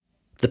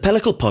The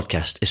Pellicle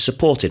podcast is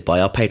supported by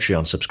our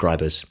Patreon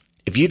subscribers.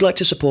 If you'd like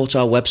to support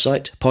our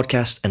website,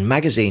 podcast and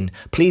magazine,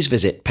 please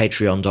visit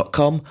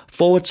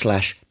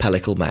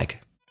patreon.com/pelliclemag.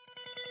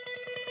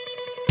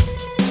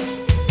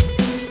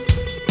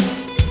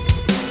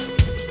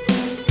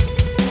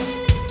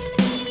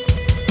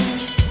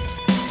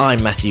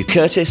 I'm Matthew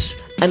Curtis,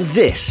 and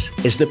this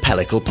is the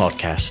Pellicle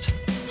podcast.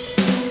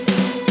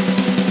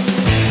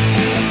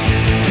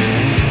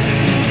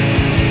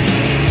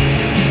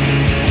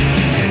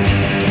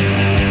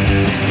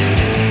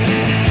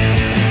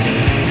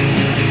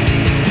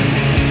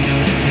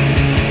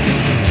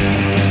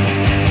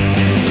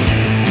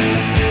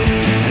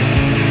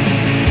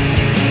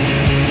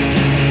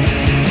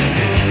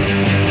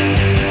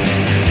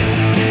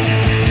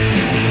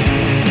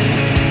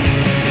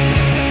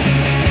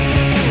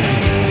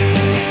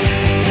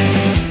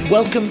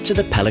 Welcome to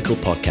the Pellicle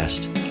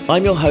podcast.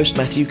 I'm your host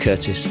Matthew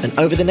Curtis, and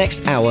over the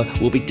next hour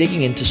we'll be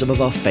digging into some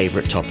of our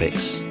favourite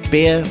topics.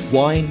 Beer,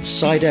 wine,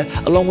 cider,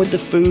 along with the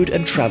food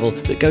and travel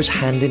that goes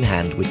hand in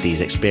hand with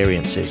these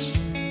experiences.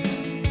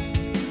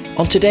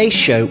 On today's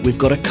show we've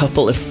got a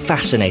couple of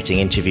fascinating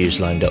interviews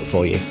lined up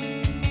for you.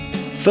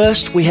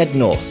 First we head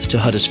north to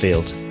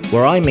Huddersfield,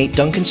 where I meet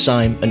Duncan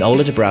Syme and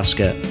Ola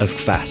Dabrowska of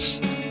Kvass,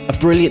 a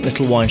brilliant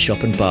little wine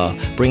shop and bar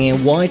bringing a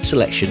wide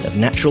selection of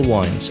natural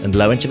wines and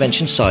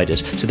low-intervention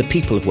ciders to the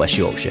people of West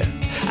Yorkshire,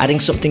 adding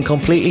something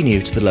completely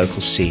new to the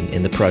local scene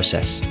in the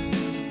process.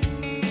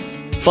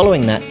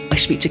 Following that, I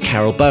speak to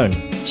Karel Boon,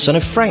 son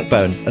of Frank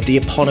Boon of the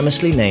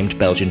eponymously named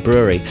Belgian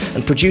brewery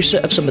and producer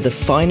of some of the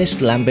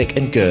finest Lambic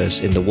and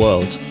Gers in the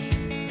world.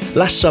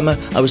 Last summer,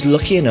 I was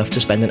lucky enough to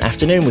spend an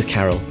afternoon with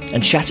Karel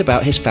and chat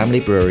about his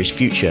family brewery's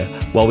future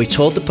while we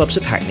toured the pubs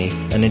of Hackney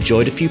and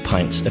enjoyed a few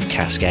pints of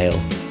cask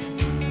ale.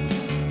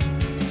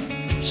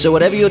 So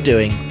whatever you're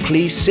doing,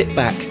 please sit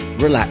back,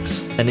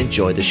 relax, and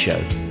enjoy the show.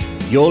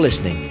 You're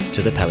listening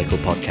to the Pellicle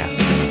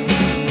podcast.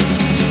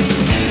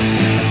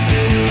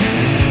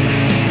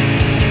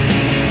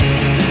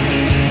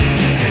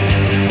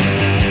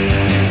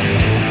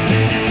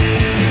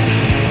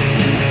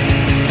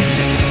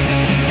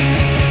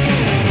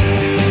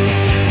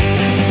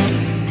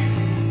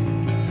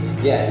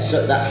 Yeah,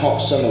 so that hot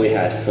summer we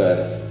had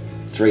for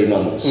 3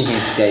 months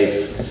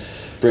gave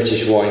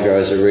British wine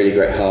growers a really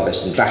great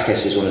harvest, and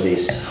Bacchus is one of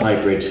these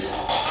hybrid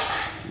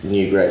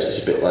new grapes. It's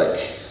a bit like, I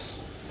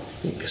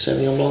think,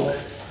 Sauvignon Blanc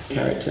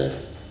character.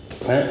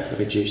 Right.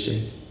 Very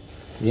juicy.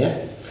 Yeah.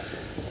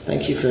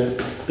 Thank you for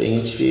being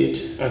interviewed.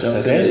 That's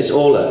okay. It's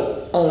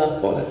Ola.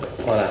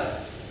 Hola.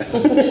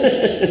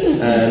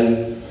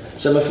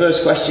 So my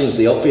first question is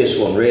the obvious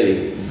one,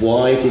 really.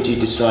 Why did you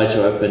decide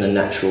to open a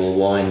natural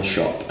wine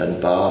shop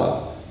and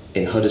bar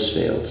in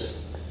Huddersfield?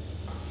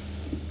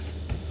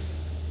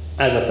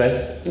 I go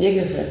first.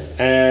 You go first.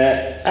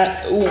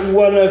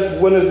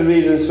 One of the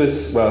reasons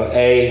was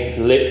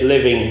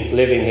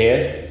living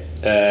here,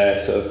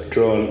 sort of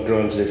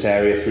drawn to this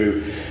area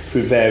through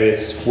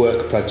various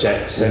work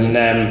projects, and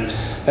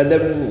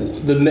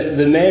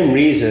the main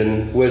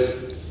reason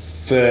was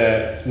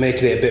for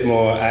making it a bit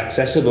more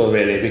accessible,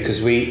 really,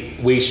 because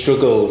we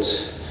struggled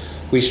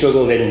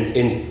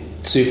in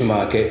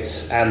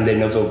supermarkets and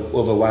in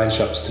other wine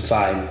shops to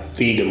find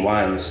vegan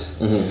wines.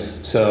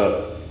 Mm-hmm.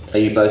 So. Are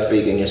you both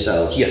vegan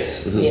yourselves?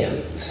 Yes. Mm-hmm. Yeah.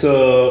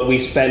 So we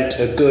spent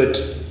a good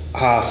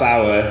half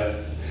hour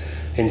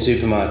in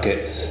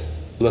supermarkets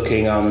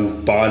looking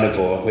on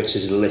Barnivore, which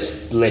is a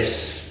list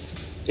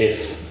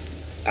if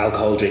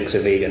alcohol drinks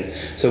are vegan.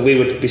 So we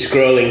would be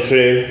scrolling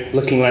through,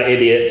 looking like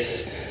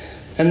idiots,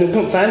 and we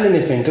couldn't find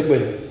anything, could we?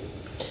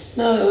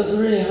 No, it was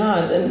really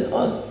hard, and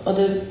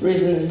other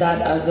reason is that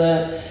as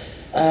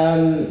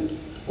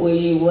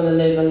we want to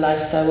live a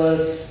lifestyle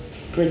was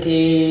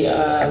pretty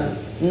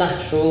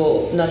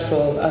natural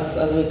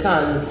as we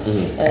can,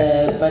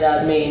 but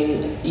that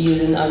mean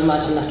using as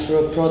much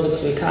natural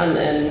products we can,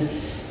 and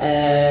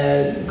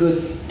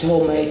good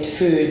homemade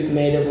food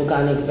made of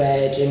organic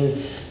veg, and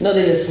not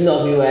in a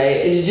snobby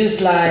way. It's just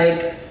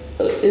like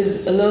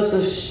there's a lot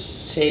of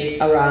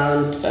shit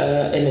around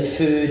in the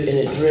food, in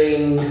the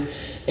drink,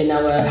 in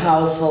our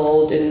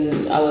household,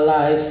 in our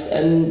lives,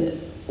 and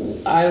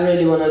I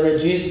really want to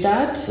reduce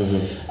that,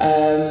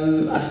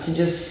 as to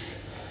just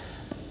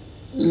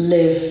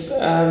live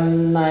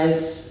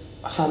nice,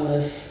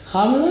 harmless.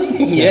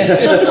 Yeah.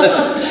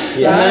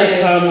 Yeah. A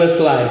nice harmless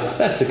life.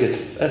 That's a good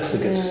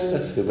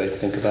way to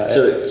think about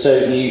it.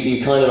 So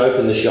you kind of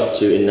opened the shop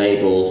to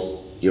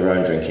enable your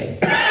own drinking.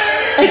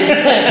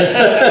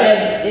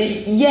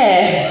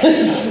 Yes.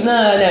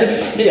 No.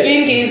 The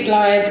thing is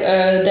like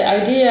the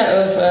idea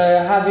of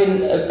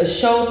having a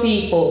show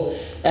people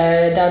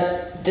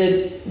that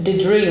the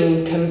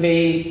drink can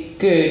be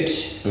good,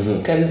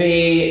 can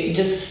be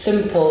just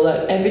simple.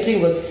 Like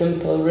everything was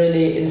simple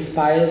really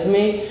inspires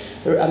me.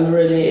 I'm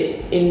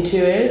really into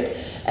it,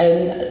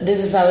 and this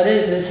is how it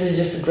is. This is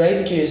just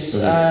grape juice,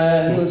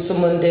 who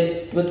someone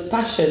did with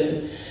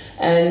passion,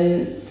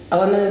 and I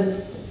wanna,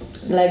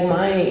 like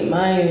my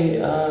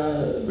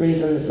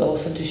reason is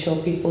also to show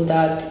people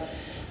that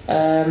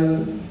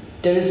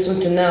there is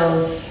something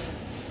else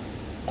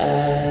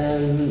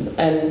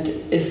and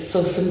it's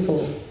so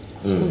simple.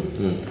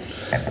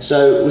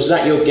 So was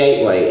that your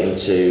gateway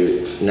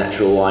into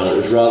natural wine? It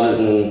was rather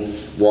than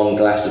one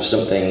glass of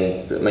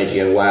something that made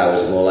you go wow,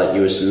 was it more like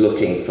you was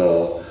looking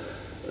for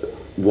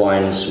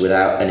wines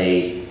without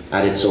any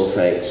added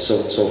sulfites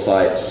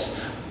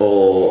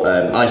or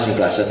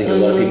isinglass? I think a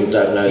lot of people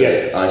don't know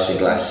that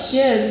isinglass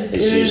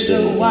is used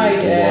in white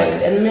egg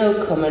wine. and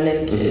milk coming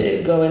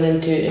into going in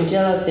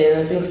gelatin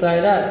and things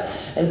like that,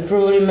 and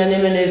probably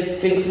many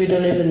things we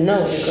don't even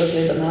know because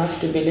they don't have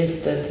to be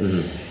listed.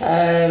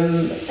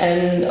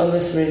 And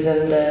obviously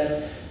reason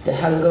the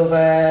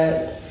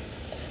hangover.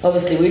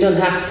 Obviously, we don't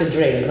have to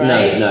drink,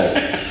 right? No.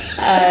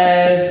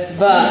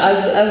 But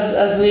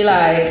as we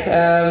like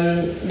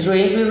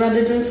drink, we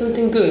rather drink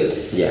something good.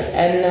 Yeah.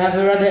 And have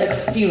a rather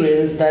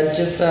experience than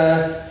just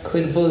a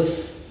quick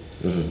booze.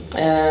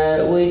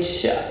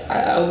 Which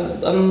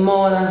I'm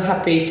more than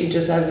happy to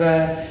just have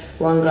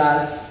one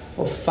glass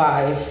or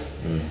 5,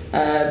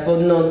 but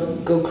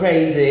not go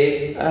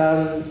crazy.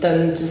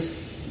 Then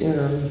just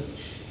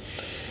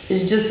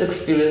it's just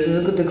experience. It's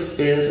a good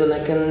experience when I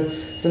can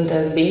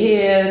sometimes be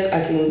here. I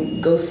can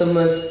go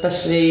somewhere,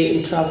 especially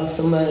and travel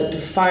somewhere to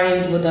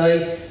find what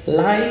I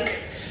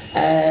like,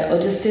 or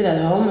just sit at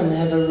home and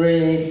have a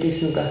really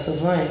decent glass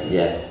of wine.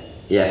 Yeah.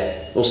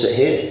 Or sit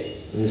here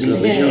in this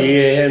lovely shop.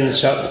 Yeah, in the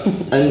shop.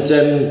 And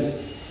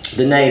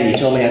the name, you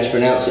told me how to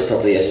pronounce it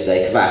properly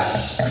yesterday,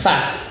 Kvass.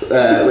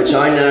 Kvass. Which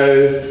I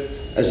know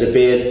as a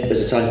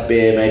type of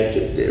beer made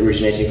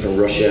originating from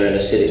Russia, an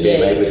acidic beer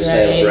made with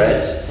stale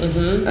bread.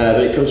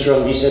 But it comes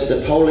from, you said, the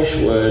Polish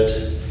word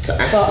for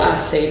acid. For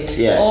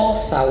acid or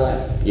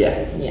sour.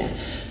 Yeah.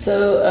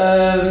 So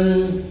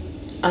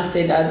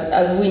acid,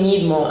 as we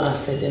need more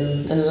acid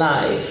in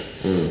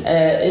life,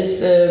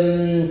 is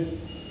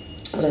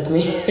let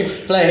me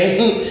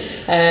explain.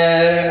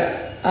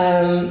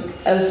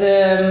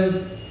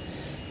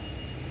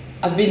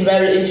 I've been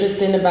very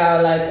interested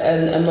about like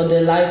a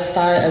modern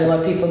lifestyle and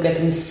why people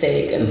getting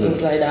sick and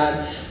things like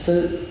that.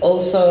 So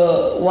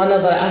also one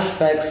of the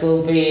aspects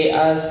will be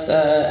as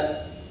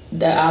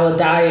our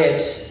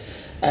diet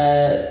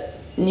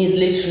need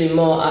literally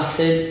more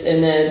acids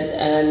in it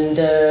and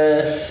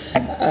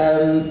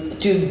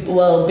to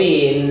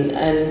well-being,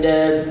 and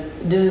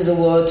this is a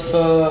word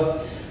for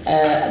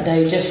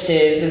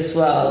digestives as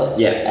well.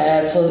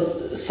 For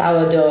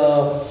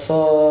sourdough,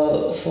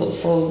 for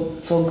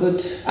good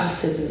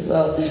acids as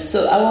well.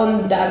 So I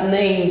want that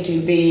name to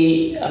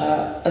be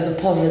as a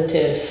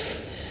positive,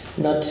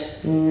 not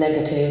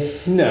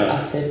negative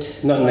acid.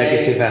 Not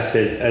negative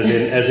acid, as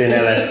in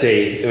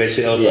LSD, which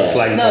is also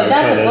slang. No,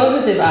 that's a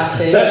positive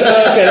acid.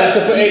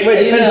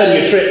 It depends on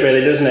your trip,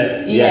 really, doesn't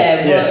it?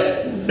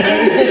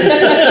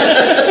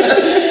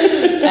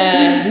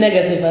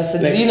 Negative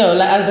acid, like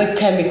as a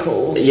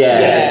chemical.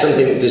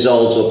 Something that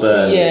dissolves or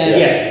burns.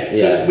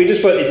 So we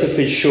just want it to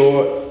be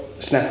short,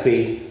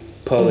 snappy,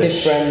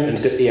 polished,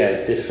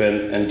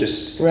 different, and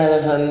just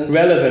relevant.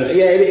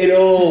 It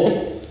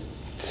all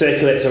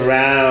circulates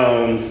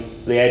around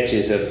the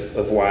edges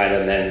of wine,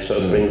 and then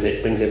sort of brings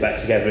it back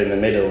together in the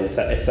middle. If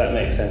that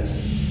makes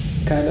sense,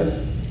 kind of.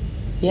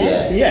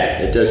 Yeah,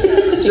 it does.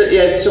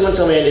 So someone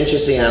told me an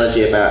interesting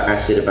analogy about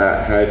acid,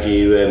 about how if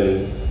you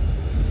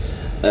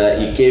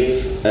you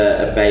give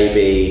a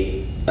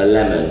baby a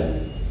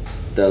lemon,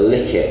 they'll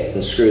lick it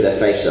and screw their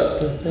face up,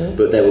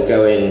 but they will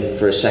go in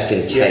for a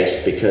second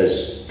taste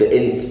because the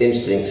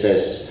instinct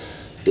says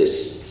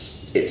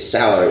it's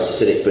sour, it's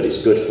acidic, but it's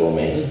good for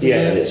me.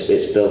 And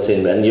it's built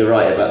in. And you're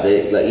right about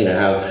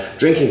how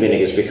drinking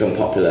vinegar has become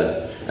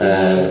popular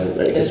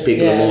because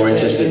people are more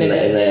interested in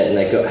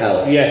their gut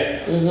health.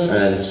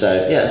 And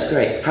so that's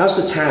great. How's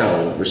the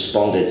town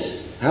responded?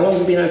 How long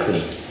have you been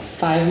open?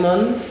 5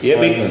 months.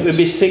 We'll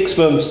be 6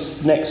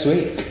 months next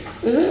week.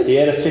 Is it?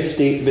 Yeah, the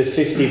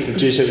 15th of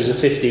June, so it was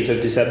the 15th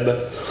of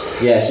December.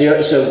 Yeah, so you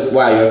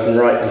opened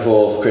right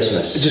before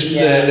Christmas. Just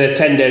the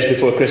 10 days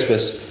before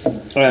Christmas.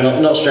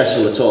 Not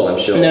stressful at all, I'm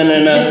sure. No.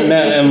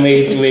 And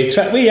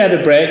we had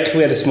a break.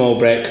 We had a small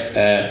break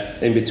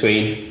in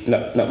between.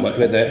 Not much.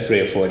 We had 3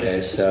 or 4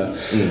 days. So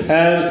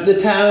the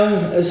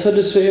town, as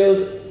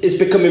Huddersfield, is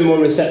becoming more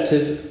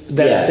receptive.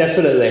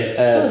 Definitely.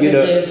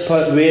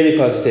 Really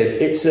positive.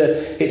 It's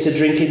a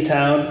drinking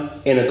town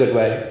in a good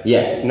way.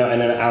 Not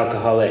in an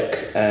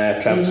alcoholic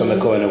tramps on the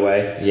corner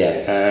way.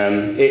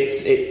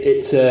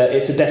 It's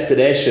a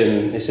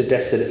destination. It's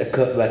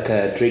like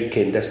a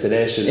drinking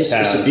destination. It's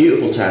a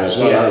beautiful town as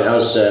well. I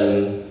was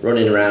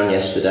running around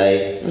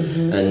yesterday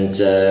and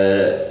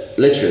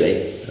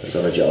literally I was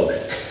on a jog.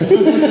 But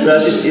I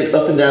was just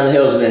up and down the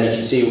hills, and then you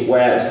can see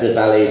way out into the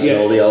valleys and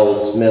all the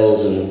old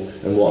mills and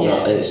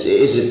whatnot. And it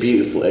is a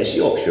beautiful. It's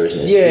Yorkshire, isn't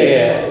it?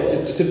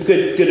 It's a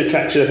good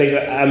attraction. I think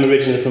I'm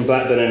originally from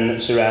Blackburn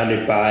and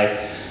surrounded by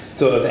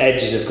sort of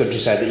edges of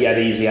countryside that you had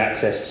easy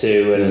access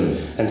to,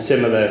 and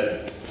similar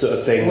sort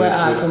of thing. Where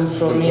I come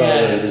from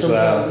Poland as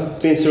well.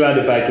 Poland. Being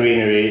surrounded by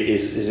greenery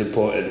is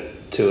important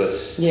to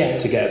us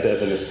to get a bit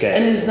of an escape.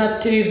 And it's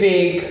not too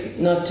big,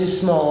 not too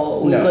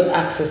small. We've got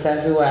access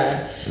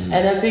everywhere.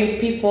 And I think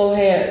people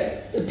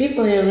here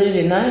people here are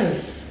really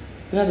nice.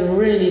 We had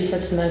really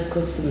such nice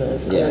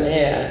customers coming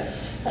here,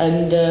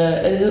 and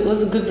it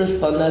was a good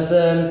response.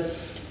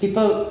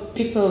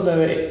 People are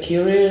very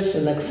curious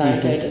and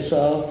excited as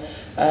well.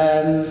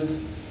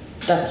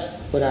 That's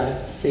what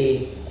I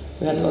see.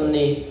 We had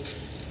only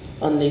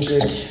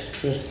good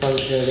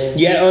response really.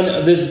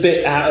 Yeah, there's a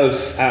bit out of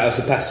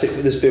the past 6.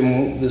 There's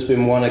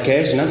been one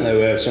occasion, hasn't there,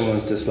 where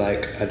someone's just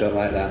like, I don't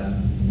like that,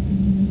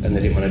 and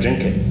they didn't want to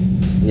drink it.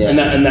 Yeah.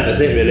 And that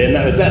was it really, and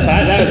that was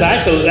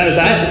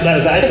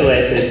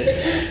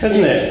isolated,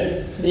 wasn't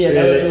it? Yeah, really?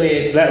 That was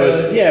weird. That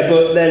was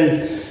but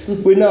then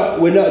we're not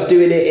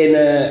doing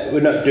it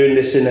we're not doing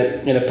this in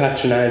a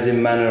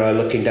patronising manner or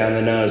looking down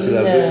the nose.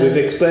 So we've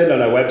explained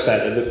on our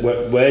website that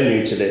we're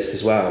new to this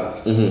as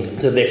well. Mm-hmm.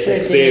 So this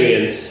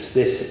experience,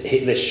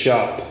 this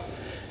shop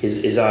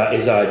is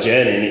our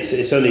journey, and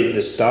it's only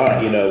the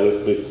start.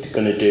 We're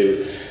going to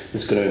do.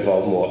 There's going to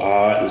involve more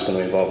art. There's going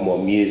to involve more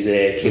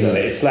music.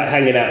 It's like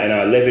hanging out in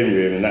our living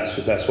room, and that's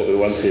what we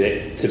wanted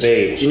it to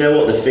be. Do you know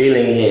what the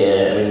feeling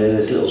here? I mean, in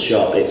this little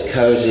shop, it's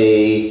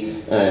cosy,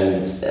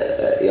 and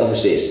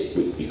obviously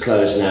you're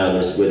closed now,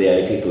 and we're the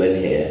only people in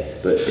here.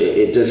 But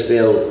it does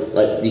feel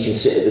like you can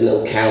sit at the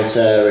little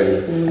counter,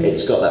 and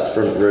it's got that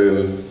front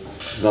room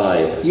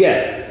vibe.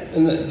 Yeah.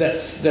 And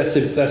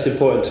that's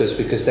important to us,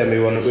 because then we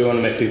want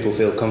to make people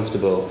feel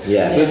comfortable.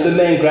 Yeah. But the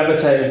main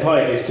gravitating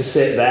point is to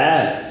sit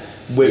there.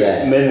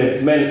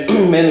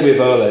 Mainly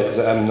with Ola, because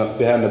I'm not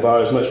behind the bar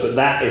as much, but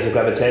that is a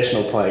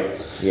gravitational point.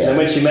 Yeah. And then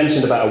when she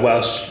mentioned about a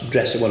Welsh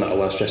dresser, well, not a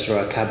Welsh dresser, or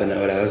a cabinet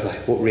or whatever, I was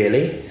like, what,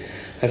 really? I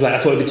was like, I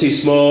thought it'd be too I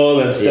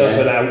and stuff,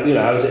 and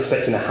I was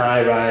expecting a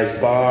high-rise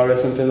bar or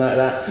something like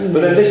that. Mm-hmm.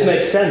 But then this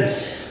makes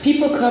sense.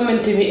 People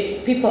coming to me,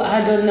 people I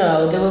don't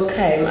know, they will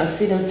come, I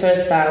see them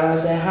first time, I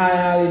say, hi,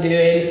 how are you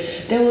doing?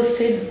 They will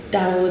sit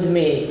down with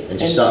me and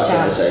just start a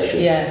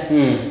conversation. Yeah,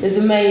 It's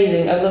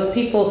amazing. I've got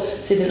people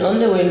sitting on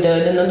the window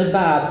and then on the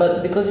bar,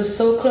 but because it's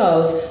so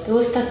close, they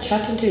will start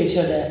chatting to each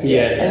other.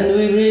 And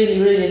we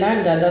really, really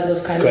like that. That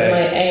was kind of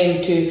my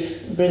aim, to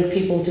bring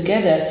people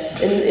together.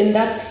 In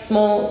that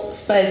small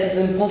space, it's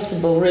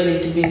impossible really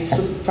to be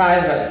super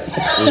private.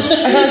 Saying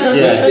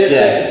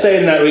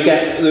that, with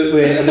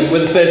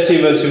the first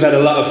few months, we've had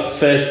a lot of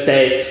first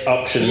date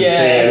options here.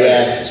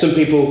 Yeah. Some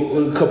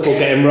couple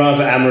getting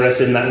rather amorous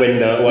in that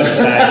window at one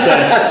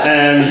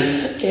time.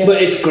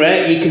 But it's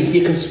great.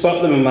 You can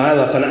spot them a mile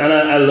off, and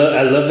I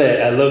love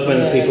it. I love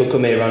when people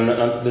come here and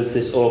there's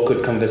this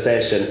awkward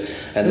conversation,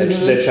 and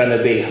they're trying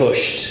to be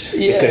hushed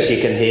because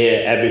you can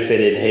hear everything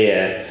in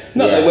here.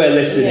 Not that we're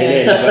listening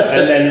in,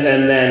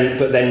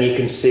 but then you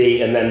can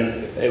see, and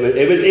then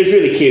it was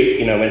really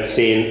cute, when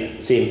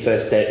seeing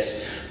first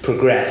dates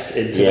progress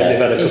into when they've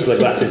had a couple of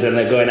glasses and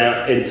they're going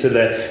out into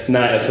the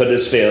night of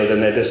Huddersfield,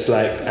 and they're just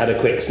like had a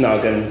quick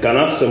snog and gone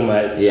off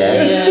somewhere.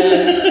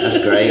 That's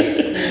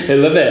great. I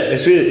love it.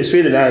 It's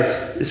really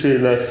nice. It's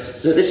really nice.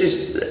 So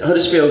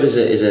Huddersfield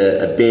is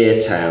a beer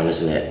town,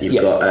 isn't it?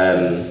 You've got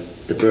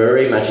the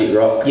brewery, Magic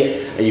Rock,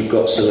 and you've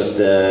got some of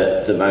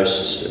the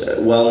most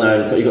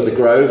well-known, but you've got the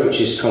Grove, which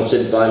is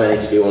considered by many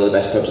to be one of the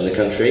best pubs in the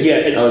country.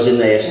 I was in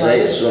there yesterday.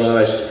 It's one of the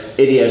most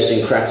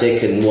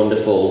idiosyncratic and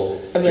wonderful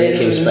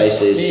drinking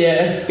spaces.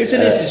 It's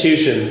an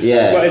institution.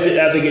 What is it?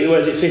 I think what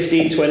is it,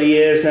 15, 20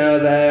 years now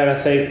there, I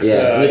think. So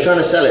and they're trying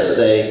to sell it, but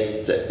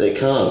they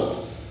can't.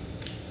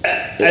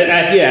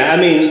 That's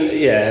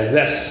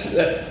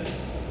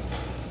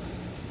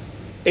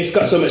it's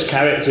got so much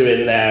character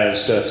in there and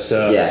stuff,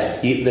 so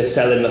they're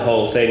selling the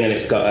whole thing, and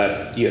it's got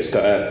a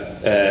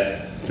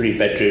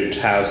 3-bedroomed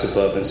house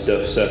above and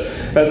stuff, so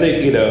I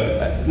think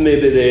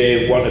maybe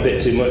they want a bit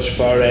too much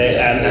for it,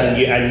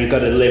 and you got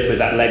to live with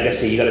that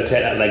legacy. You got to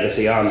take that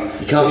legacy on.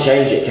 You can't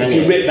change it, can you?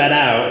 If you rip that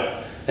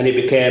out and it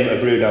became a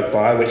Brewdog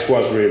bar, which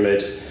was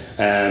rumoured,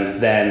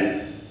 then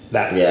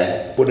that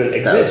wouldn't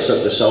exist. That would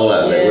suck the soul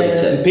out of it, wouldn't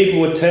it? And people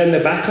would turn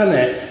their back on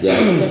it.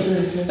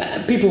 Definitely.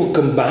 People would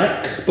come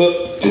back,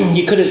 but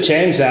you couldn't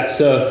change that,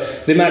 so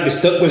they might be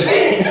stuck with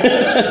it.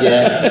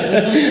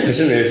 I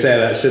shouldn't really say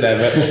that, should I?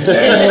 But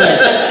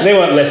they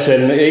won't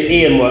listen.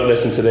 Ian won't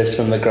listen to this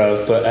from the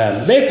Grove, but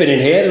they've been in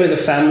here with the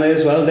family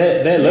as well.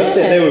 They loved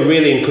it. They were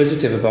really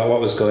inquisitive about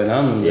what was going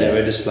on. They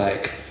were just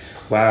like,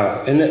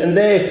 wow. And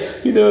they,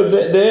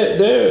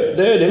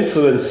 they're an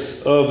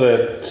influence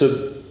over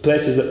to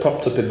places that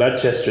popped up in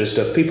Manchester and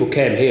stuff. People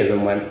came here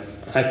and went,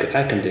 I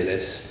can do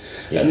this.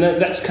 And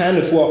that's kind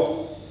of what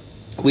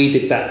we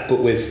did that, but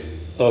with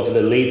over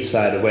the Leeds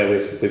side of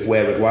with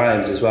Wayward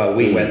Wines as well.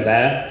 We went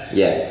there,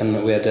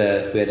 and we had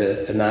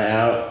a night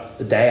out,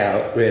 a day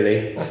out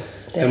really,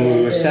 and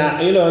we were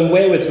sat, and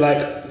Wayward's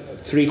like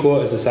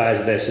 3/4 the size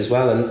of this as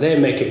well, and they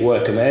make it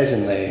work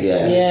amazingly.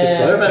 It's just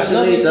like, whereabouts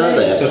in Leeds are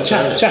they? So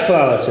Chapel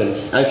Allerton.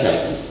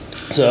 Okay.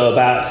 So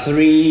about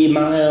 3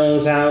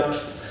 miles out.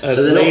 So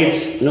they're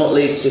Leeds, not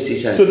Leeds city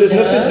centre. So there's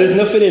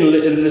nothing in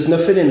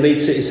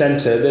Leeds city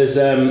centre. There's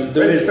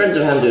Friends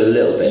of Ham do a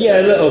little bit.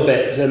 A little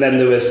bit. And then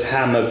there was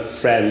Ham of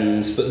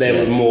Friends, but they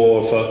were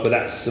more but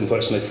that's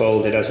unfortunately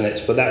folded, hasn't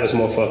it? But that was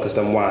more focused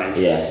on wine.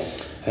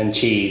 And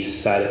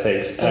cheese side of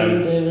things.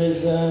 And there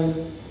was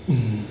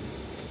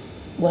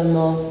one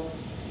more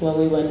when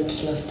we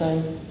went last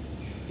time.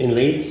 In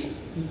Leeds?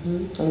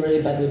 I'm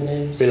really bad with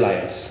names.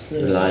 Reliance.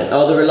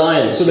 Oh, the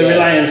Reliance. So the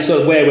Reliance,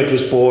 so Warewood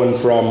was born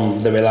from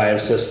the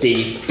Reliance. So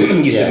Steve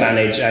used to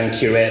manage and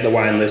curate the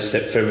wine list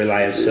for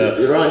Reliance.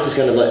 So the Reliance is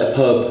kind of like a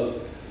pub,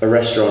 a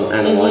restaurant,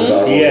 and a wine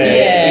bar.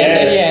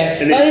 Yeah.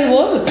 But it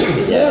works.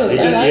 It works.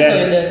 I like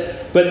going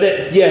there. But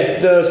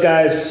those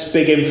guys,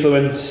 big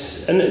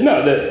influence, and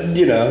not that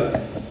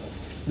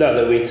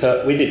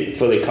we didn't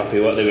fully copy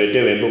what they were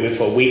doing, but we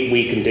thought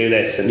we can do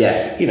this, and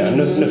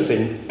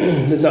nothing.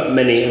 There's not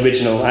many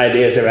original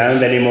ideas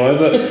around anymore,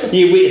 but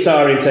it's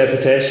our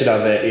interpretation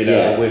of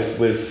it,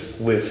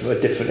 with a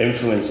different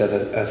influence,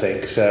 I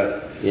think.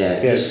 So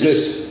it's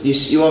good.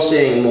 You are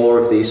seeing more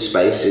of these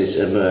spaces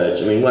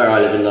emerge. I mean, where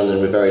I live in London,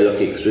 we're very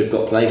lucky because we've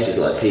got places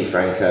like P.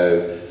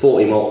 Franco,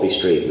 40 Maltby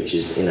Street, which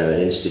is an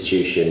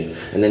institution,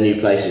 and then new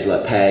places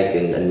like Peg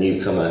and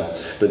Newcomer.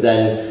 But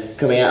then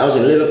coming out, I was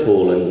in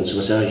Liverpool, and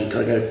someone said, "Oh, you've got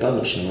to go to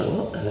Bunch," and I'm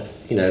like, "What?" And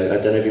I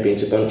don't know if you've been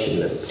to Bunch in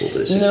Liverpool,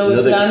 but it's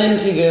we're planning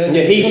to go.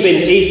 Yeah,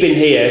 he's been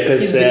here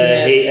because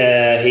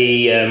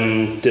he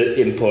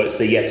imports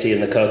the Yeti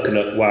and the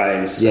coconut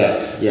wines. So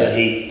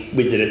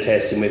we did a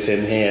tasting with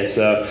him here.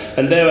 So,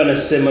 and they're on a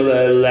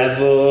similar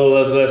level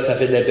of us. I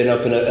think they've been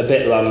open a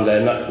bit longer,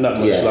 not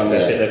much longer. I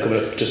think they're coming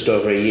up just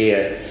over a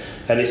year,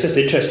 and it's just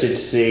interesting to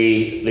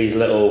see these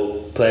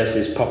little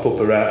places pop up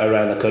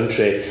around the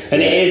country,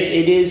 and it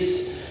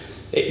is.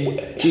 Do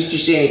you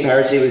see any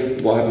parity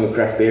with what happened with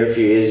craft beer a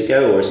few years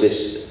ago, or is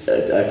this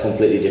a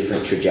completely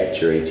different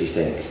trajectory, do you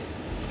think?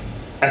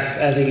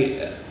 I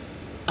think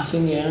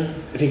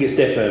it's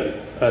different,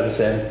 or the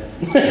same.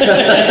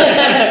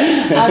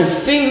 I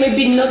think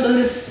maybe not on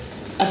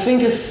this. I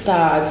think it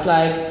starts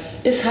like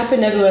it's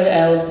happened everywhere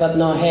else, but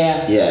not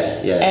here.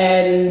 Yeah.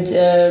 And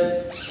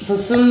for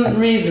some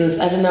reasons,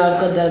 I don't know, I've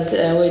got that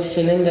weird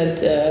feeling that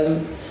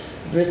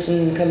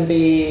Britain can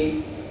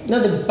be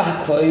not a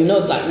backward, I'm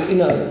not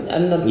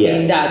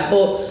saying that,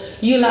 but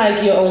you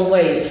like your own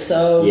ways,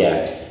 so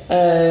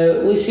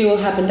we see what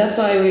happened. That's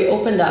why we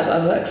opened that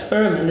as an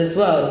experiment as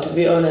well, to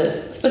be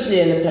honest, especially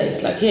in a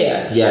place like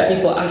here.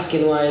 People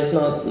asking why it's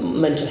not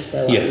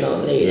Manchester, why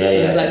not Leeds.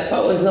 It's like,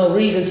 but there's no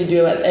reason to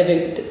do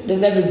it.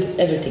 There's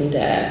everything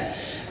there.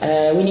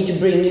 We need to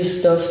bring new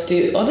stuff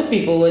to other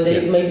people where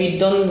they maybe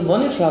don't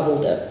want to travel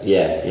there.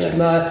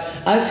 But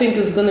I think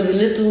it's going to be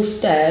little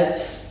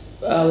steps.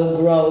 We'll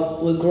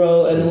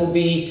grow, and we'll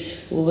be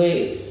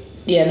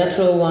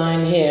natural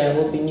wine here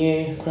will be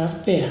new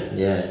craft beer.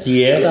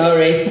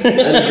 Sorry.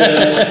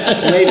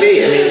 And,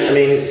 maybe I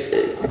mean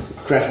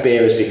craft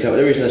beer has become,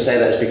 the reason I say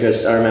that is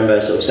because I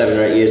remember sort of 7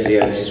 or 8 years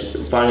ago,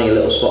 finding a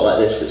little spot like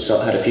this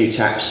that had a few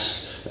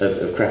taps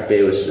of craft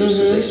beer was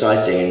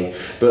exciting.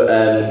 But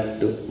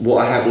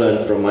what I have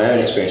learned from my own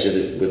experience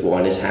with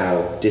wine is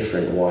how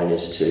different wine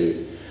is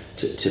to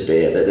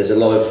beer. That there's a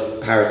lot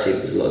of parity, but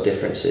there's a lot of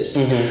differences.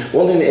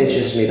 One thing that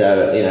interests me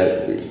though,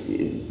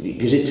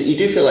 because you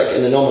do feel like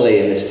an anomaly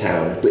in this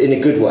town, but in a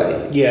good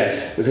way.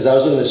 Because I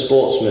was in the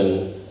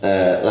Sportsman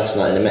last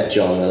night and I met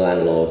John, the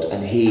landlord,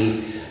 and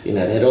he,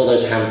 they had all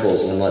those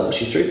hamples, and I'm like, what's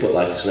your throughput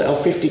like? It's like,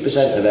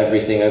 50% of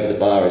everything over the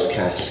bar is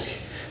cask.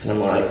 And I'm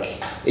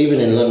like, even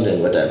in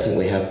London, I don't think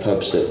we have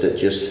pubs that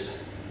just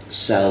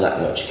sell that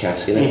much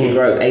cask. And if we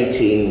grow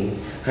 18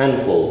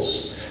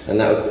 handfuls, and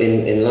that would,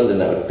 in London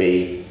that would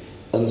be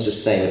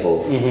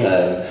unsustainable.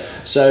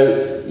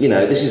 So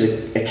this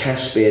is a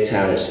cask beer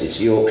town. It's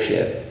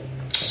Yorkshire.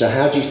 So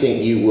how do you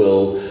think you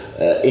will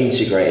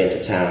integrate into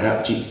town?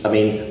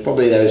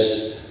 Probably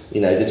those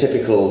the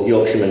typical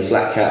Yorkshireman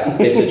flat cap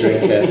bitter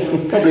drinker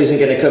probably isn't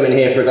going to come in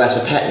here for a glass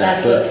of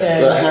Petnat.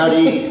 But how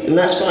do you? And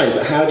that's fine.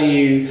 But how do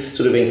you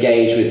sort of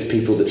engage with the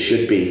people that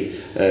should be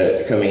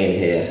coming in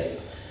here?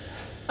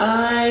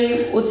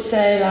 I would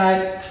say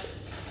I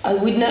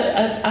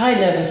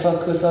never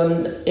focus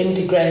on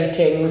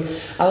integrating.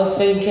 I was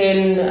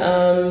thinking,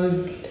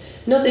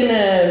 not in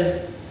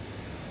a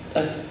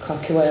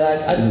cocky way,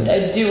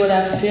 I do what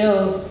I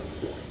feel,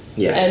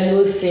 and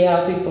we'll see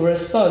how people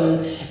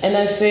respond. And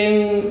I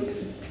think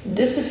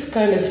this is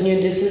kind of new,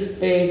 this is a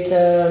bit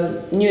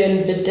new and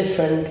a bit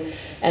different.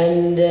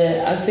 And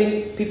I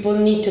think people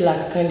need to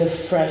a kind of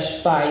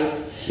fresh vibe.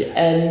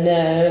 And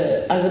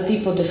as a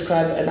people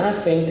describe, and I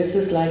think this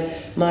is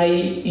my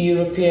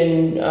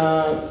European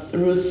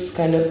roots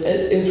kind of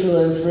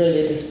influence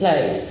really this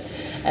place.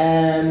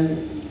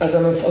 As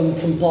I'm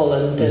from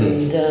Poland,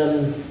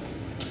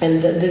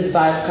 and this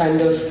vibe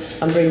kind of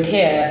I'm bringing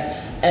here.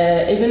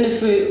 Even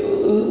if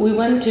we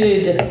went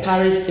to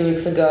Paris 2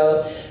 weeks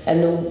ago,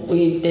 and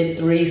we did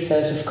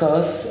research, of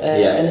course,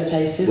 in the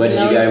places. Where did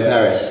you go in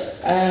Paris?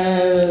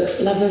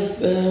 La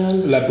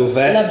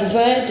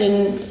Bouvette,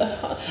 and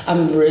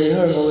I'm really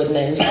horrible with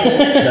names. You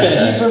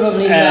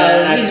probably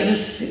know.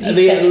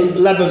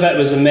 La Bouvette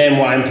was the main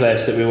wine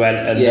place that we went.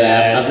 And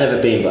I've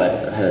never been, but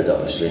I've heard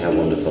obviously how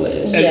wonderful it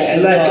is.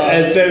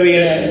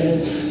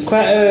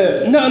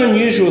 Quite not an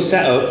unusual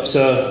setup.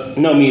 So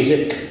no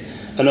music.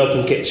 an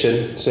open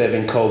kitchen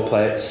serving cold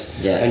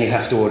plates, and you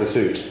have to order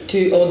food.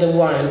 To order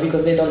wine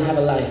because they don't have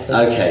a license.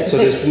 Okay. So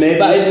there's maybe,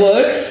 but it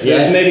works.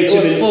 There's maybe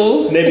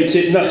full.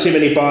 not too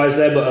many bars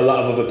there, but a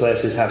lot of other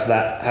places have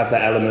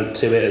that element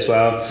to it as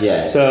well.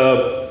 Yeah.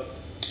 So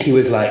he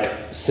was like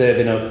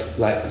serving up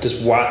like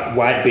just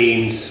white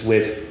beans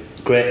with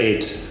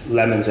grated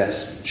lemon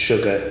zest,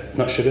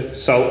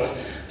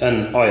 salt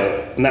and oil,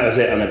 and that was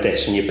it on a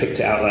dish, and you picked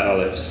it out like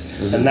olives,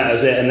 and that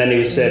was it. And then he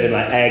was serving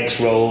like eggs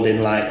rolled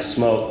in like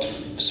smoked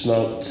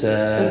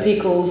and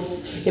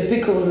pickles. Yeah,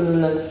 pickles is the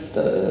next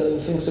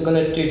things we're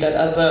gonna do that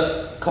as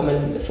a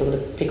comment from the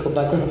pickle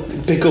background.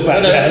 And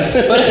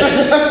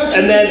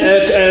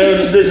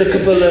then there's a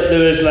couple there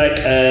was like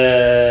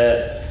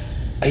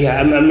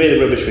I'm really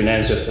rubbish with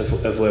names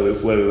of where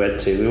we went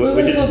to. We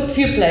went to a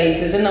few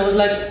places, and I was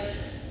like,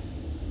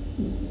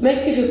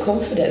 made me feel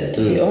confident,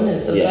 to be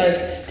honest. I was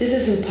like, this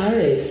is in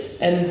Paris,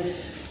 and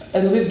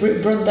we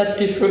brought that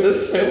to through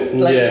this film.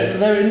 Like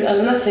very,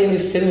 I'm not saying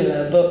it's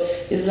similar, but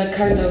it's like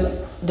kind of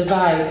the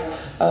vibe,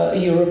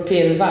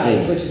 European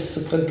vibe, which is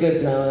super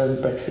good now, and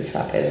Brexit's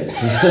happening.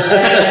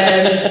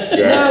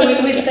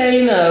 No, we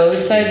say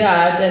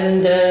that,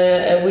 and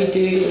we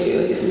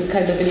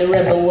kind of in a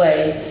rebel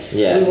way.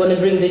 Yeah. We want to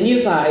bring the new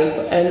vibe,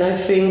 and I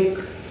think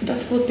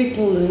that's what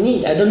people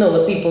need. I don't know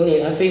what people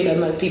need. I think that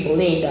my people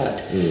need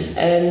that,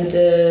 and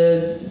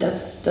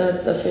that's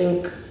I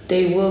think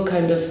they will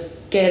kind of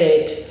get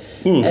it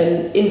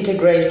and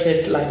integrate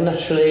it like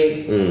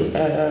naturally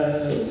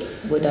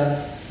with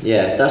us.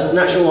 Yeah, that's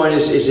natural wine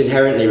is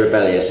inherently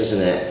rebellious,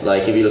 isn't it?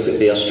 Like if you look at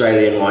the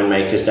Australian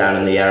winemakers down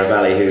in the Yarra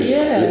Valley who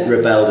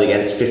rebelled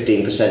against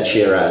 15%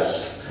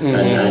 Shiraz.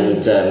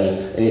 And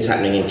it's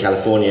happening in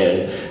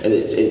California, and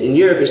in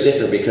Europe it's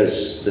different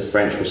because the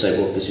French will say,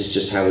 well, this is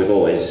just how we've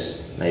always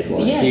made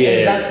wine. Yeah,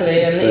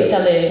 exactly, and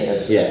Italy.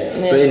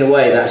 But in a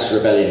way that's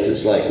rebellion because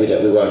it's like we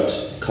won't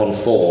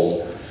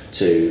conform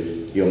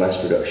to your mass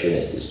production.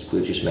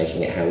 We're just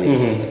making it how we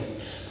make it.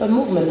 But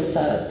movement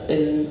started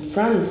in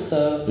France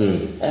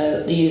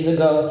years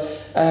ago.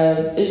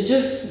 It's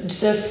just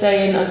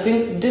saying. I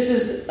think this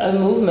is a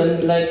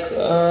movement like.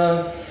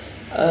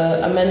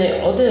 Many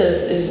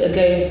others is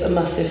against a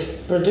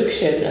massive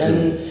production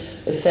and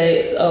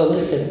say, oh,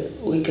 listen,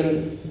 we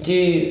can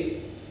do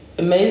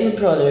amazing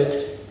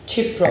product,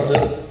 cheap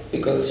product,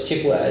 because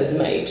cheap where it's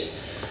made.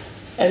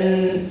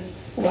 And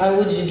why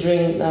would you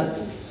drink that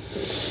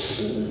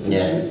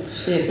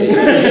shit?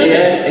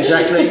 Yeah,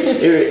 exactly.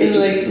 It's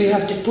like we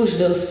have to push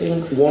those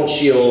things.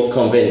 Once you're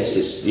convinced,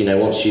 it's,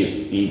 once you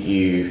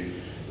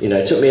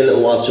it took me a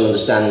little while to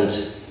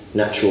understand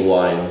natural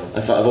wine.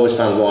 I've always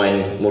found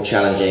wine more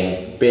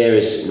challenging. Beer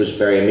was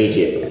very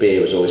immediate, but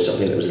beer was always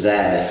something that was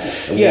there,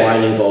 and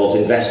wine involved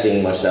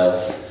investing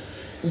myself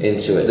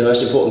into it. The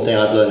most important thing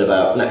I've learned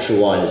about natural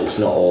wine is it's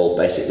not all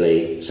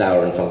basically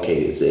sour and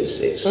funky. It's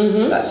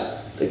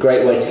that's a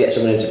great way to get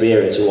someone into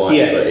beer, into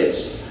wine, but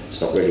it's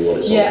not really what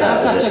it's all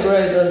about. I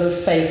categorize as a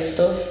safe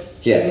stuff.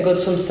 Yeah, we've got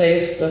some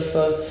safe stuff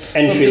for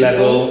entry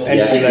level.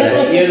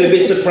 Yeah, they'd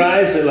be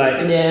surprised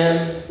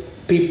that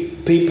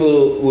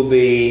people would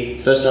be.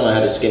 First time I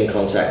had a skin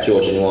contact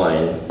Georgian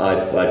wine,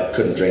 I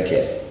couldn't drink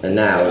it, and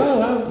now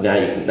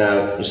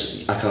now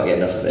I can't get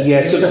enough of it.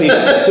 Yeah,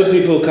 some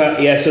people can't.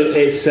 Yeah, so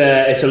it's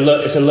a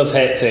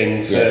love-hate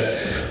thing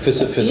for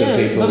some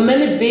people. But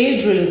many beer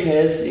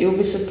drinkers, you'll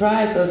be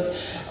surprised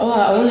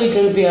I only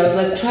drink beer. I was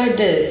like, try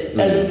this,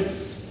 and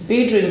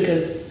beer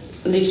drinkers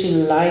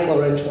literally like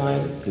orange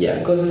wine. Yeah,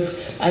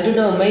 because I don't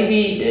know,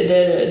 maybe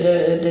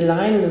the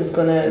line is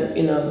gonna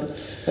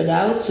head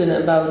out soon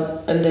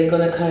and they're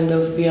gonna kind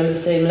of be on the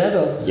same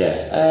level.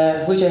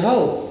 Yeah. Which I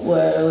hope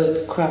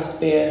with craft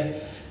beer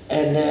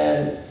and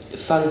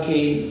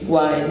funky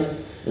wine.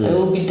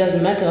 And it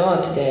doesn't matter.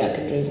 Today I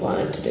can drink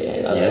wine.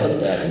 Today I can drink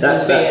beer.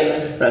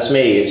 That's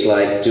me. It's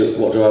like,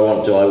 what do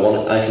I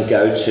want? I can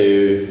go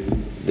to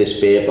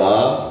this beer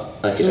bar.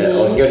 I can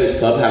go to this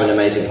pub, have an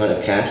amazing pint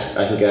of cask.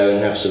 I can go and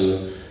have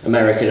some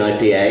American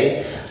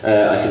IPA.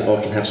 I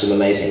can have some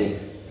amazing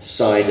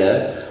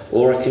cider.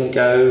 Or I can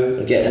go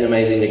and get an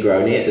amazing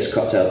Negroni at this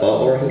cocktail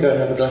bar, or I can go and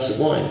have a glass of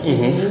wine.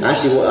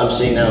 Actually, what I'm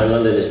seeing now in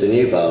London is the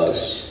new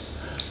bars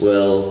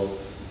will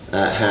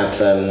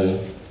have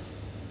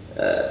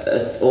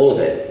all of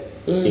it.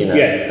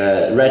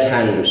 Red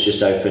Hand, which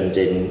just opened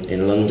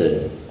in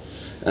London,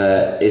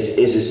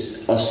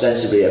 is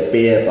ostensibly a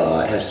beer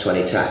bar. It has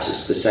 20 taps.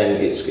 It's the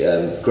same. It's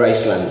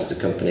Graceland is the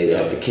company. They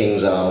have the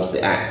King's Arms,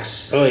 the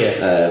Axe,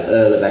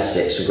 Earl of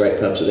Essex, some great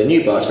pubs. But the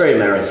new bar, it's very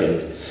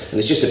American. And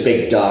it's just a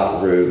big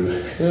dark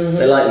room.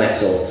 They like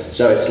metal,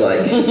 so it's like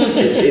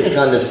it's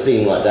kind of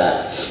themed like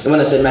that. And when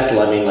I say metal,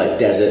 I mean like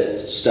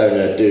desert,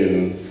 stoner,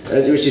 doom,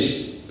 which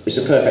is it's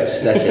a perfect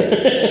aesthetic.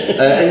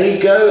 And you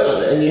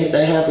go and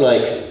they have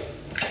like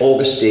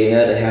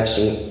Augustina. They have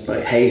some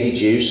like hazy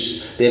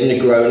juice. They have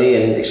Negroni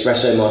and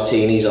espresso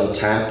martinis on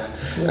tap.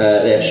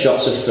 They have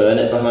shots of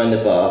Fernet behind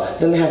the bar.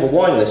 Then they have a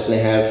wine list, and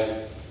they have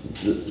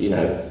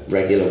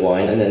regular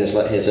wine, and then there's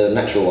like, here's a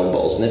natural wine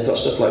bottles, and they've got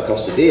stuff like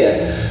Costa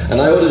Dia, and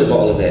I ordered a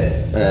bottle of it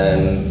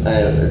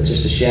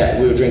just to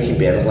share. We were drinking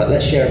beer, and I was like,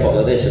 let's share a bottle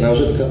of this, and I was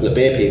with a couple of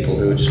beer people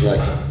who were just like,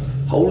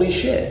 holy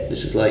shit,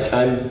 this is like,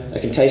 I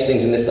can taste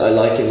things in this that I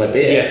like in my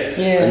beer,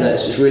 and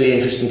it's really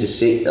interesting to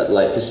see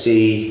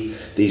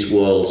these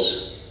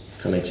worlds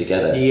coming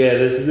together. Yeah,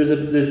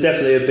 there's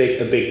definitely a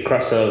big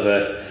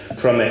crossover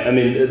from it. I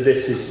mean,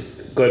 this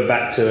is going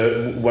back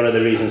to one of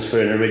the reasons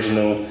for an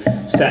original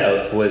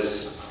setup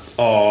was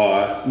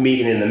our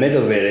meeting in the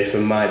middle, really,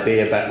 from my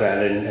beer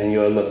background and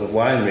your love of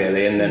wine,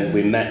 really, and then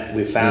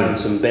we found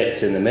some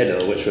bits in the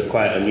middle which were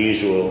quite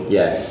unusual.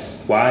 Yeah.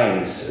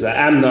 Wines. Like,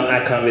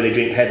 I can't really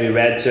drink heavy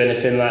reds or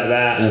anything like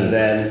that, and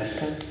then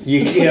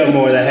you know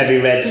more the heavy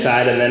red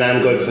side, and then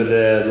I'm going for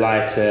the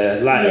lighter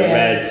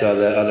reds or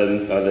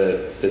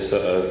the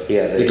sort of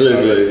the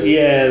glue.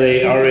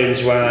 The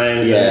orange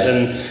wines,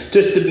 and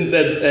just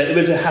it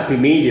was a happy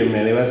medium,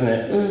 really, wasn't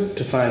it?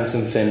 To find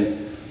something.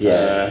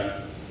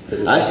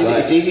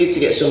 It's easier to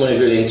get someone who's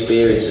really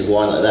experienced with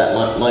wine like that.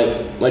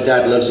 My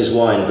dad loves his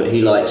wine, but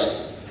he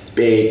likes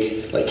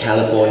big, like,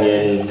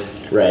 Californian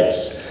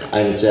reds.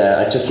 And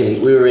I took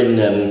him. We were in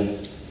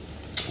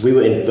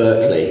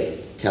Berkeley,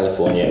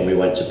 California, and we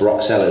went to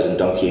Brock Cellars and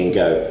Donkey and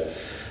Goat.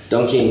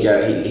 Donkey and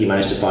Goat, he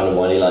managed to find a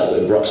wine he liked. But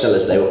in Brock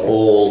Cellars, they were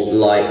all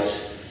light,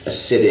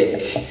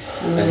 acidic,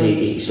 and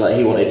he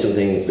wanted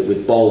something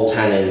with bold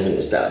tannins,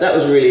 and that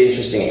was a really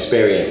interesting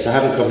experience. I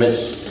haven't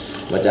convinced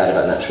my dad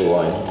about natural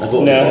wine. I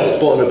bought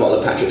him a bottle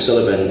of Patrick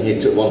Sullivan. He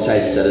took one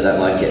taste, said I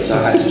don't like it, so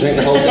I had to drink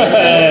the whole thing.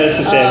 That's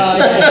a shame.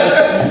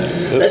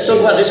 Let's talk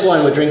about this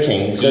wine we're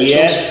drinking. So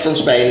it's from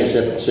Spain. It's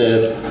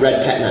a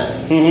red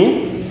petnat.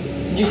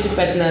 Juicy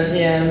petnat,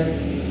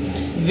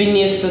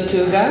 Vinyes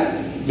Tortuga.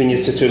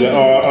 Vinyes Tortuga,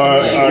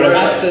 or your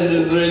accent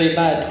is really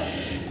bad.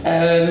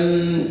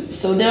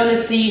 So they're on the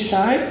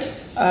seaside,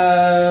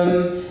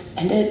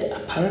 and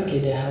apparently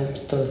they help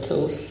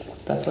turtles.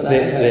 That's what I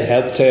heard. They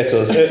help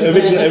turtles.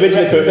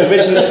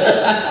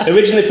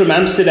 Originally from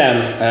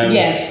Amsterdam.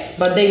 Yes,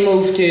 but they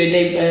moved to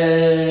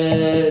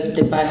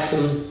they buy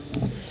some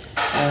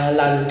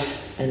land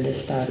and they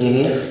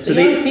started. So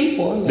young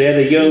people. They're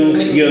the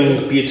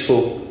young,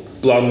 beautiful,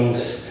 blonde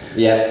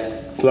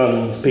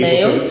people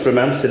Male? from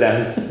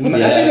Amsterdam.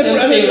 Yeah. I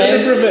think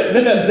they're brother.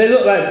 They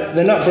look like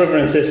they're not brother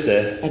and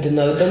sister. I don't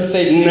know. Don't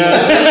say to me. No.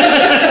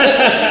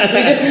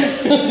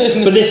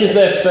 But this is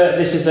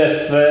their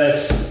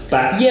first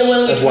batch. Yeah,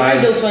 when we of tried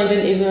wines. those wines,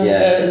 it was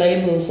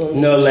labels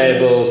on. No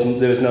labels.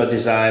 There was no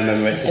design. I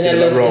remember to see And I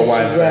the love raw this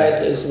wine.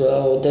 red as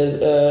well.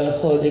 The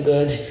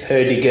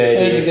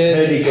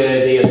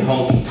Hurdy-gurdy and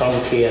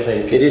honky-tonky, I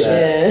think. It is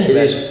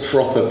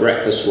proper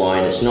breakfast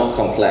wine. It's not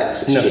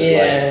complex. It's just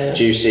like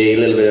juicy, a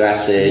little bit of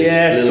acid.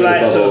 Yeah, a little slight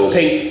bit of sort of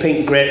bubbles.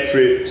 pink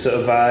grapefruit sort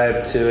of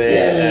vibe to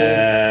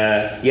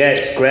it.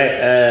 It's great.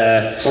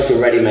 It's like a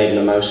ready-made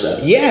mimosa.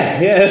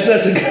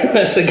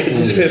 That's a good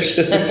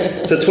description.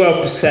 So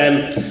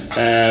 12%.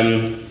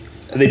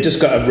 They've just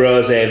got a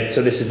rosé,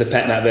 so this is the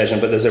petnat version,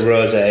 but there's a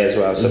rosé as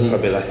well, so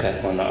probably like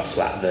not a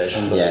flat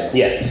version, but Flat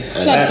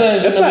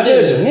version. A flat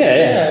version,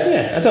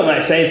 yeah. I don't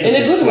like saying stuff in a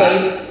is good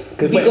flat. way.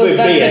 Because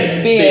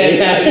that's beer.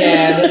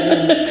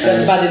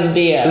 That's bad in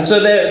beer. So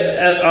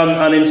they're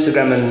on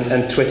Instagram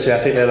and Twitter. I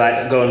think they're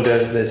like go under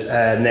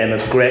the name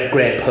of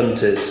Grape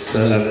Hunters.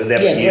 So they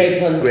haven't used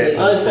Grape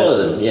Hunters. I follow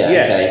them.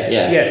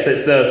 Yeah. So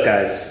it's those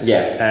guys.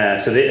 Yeah.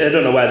 So I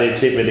don't know why they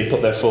didn't really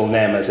put their full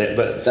name as it,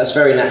 but that's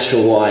very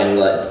natural wine.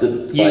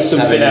 Use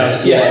something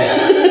else.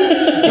 Yeah.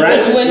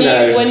 Brands,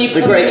 when you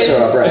the grapes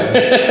are our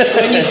brands.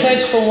 When you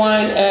search for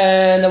wine,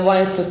 the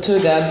wines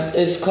Tortuga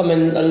is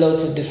coming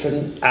lots of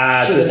different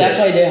sugars. That's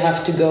why they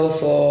have to go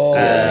for.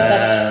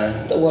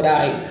 That's what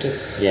I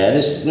just. Yeah,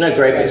 there's no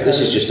grape. This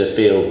is just a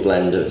field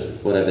blend of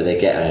whatever they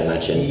get, I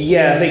imagine.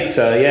 Yeah, I think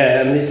so. Yeah,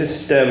 and they're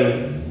just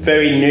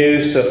very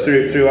new. So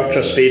through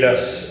Otros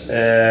Vinos,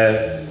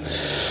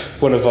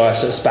 one of our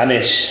sort of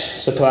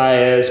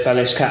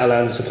Spanish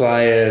Catalan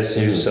suppliers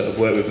who sort of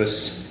work with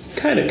us.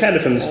 Kind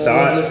of from the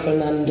start.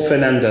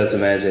 Fernando's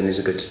amazing.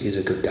 He's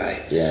a good guy.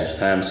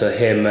 Yeah. So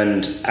him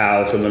and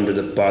Al from Under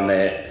the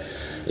Bonnet.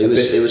 It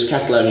was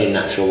Catalonian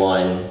natural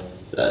wine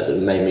that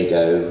made me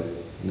go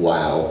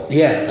wow.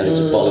 Yeah. And it's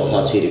a bottle of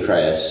Partida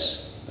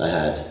Creus I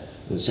had.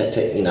 And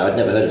I'd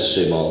never heard of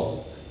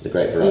Sumol, the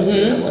grape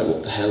variety. And I'm like,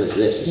 what the hell is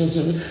this?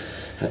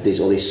 Had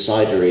all these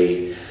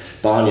cidery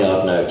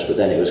barnyard notes, but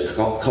then it was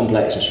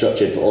complex and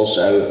structured, but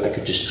also I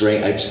could just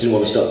drink. I just didn't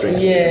want to stop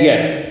drinking.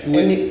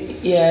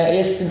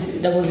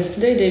 That was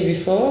yesterday, day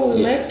before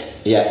we met.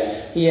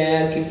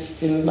 Yeah, give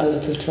him a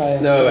little try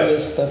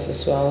of stuff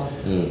as well.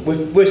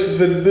 We've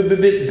been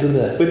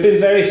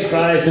very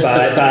surprised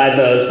by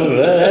those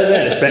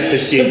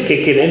breakfast juice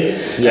kicking in.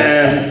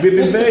 We've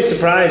been very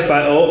surprised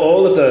by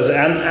all of those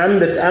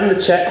and the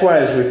Czech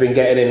wines we've been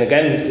getting in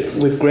again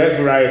with grape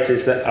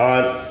varieties that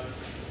aren't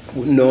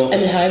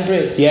and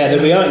hybrids.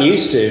 That we aren't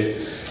used to,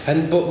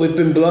 but we've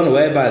been blown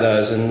away by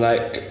those, and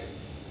like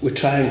we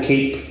try and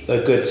keep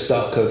a good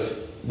stock of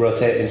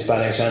rotating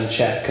Spanish and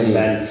Czech, and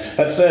then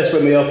at first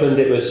when we opened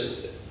it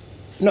was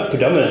not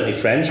predominantly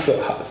French, but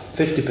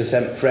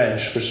 50%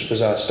 French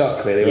was our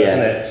stock, really,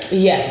 wasn't it?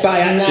 Yes. By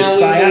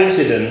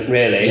accident,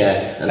 really.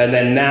 Yeah. And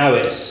then now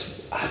it's...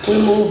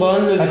 We move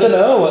on. I don't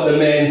know what the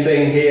main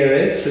thing here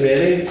is,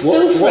 really.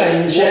 Still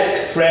French.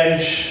 Czech,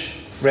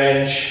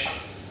 French.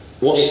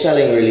 What's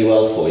selling really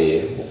well for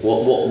you?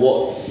 What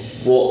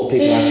are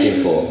people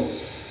asking for?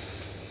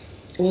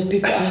 What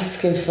people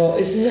asking for?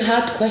 This is a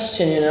hard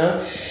question, you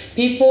know.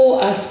 People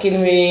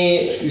asking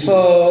me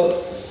for,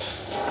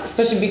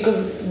 especially because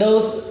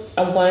those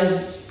are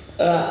wines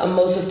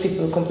most of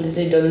people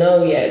completely don't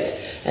know yet,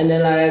 and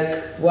they're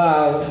like,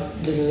 wow,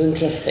 this is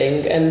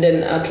interesting, and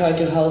then I try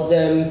to help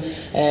them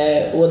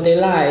what they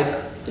like,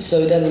 so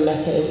it doesn't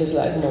matter if it's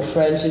like more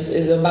French.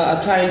 It's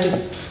about trying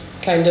to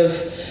kind of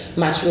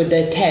match with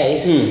their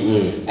taste,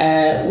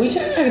 which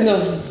I kind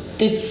of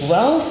did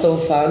well so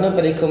far.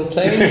 Nobody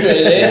complained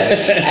really,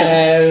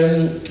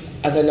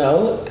 as I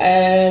know.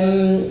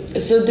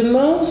 So the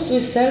most we're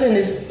selling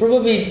is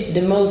probably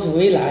the most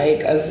we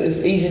like, as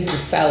it's easy to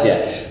sell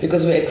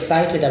because we're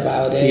excited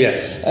about it.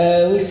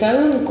 We're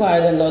selling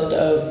quite a lot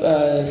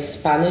of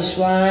Spanish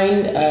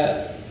wine,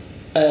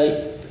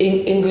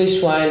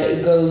 English wine.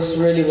 It goes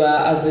really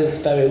well, as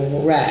is very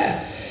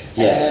rare.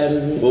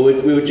 Well,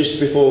 we were just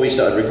before we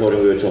started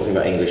recording, we were talking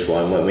about English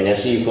wine, weren't we? Now,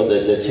 so you've got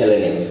the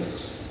Tillingen,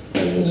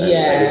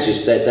 which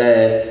is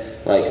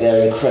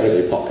they're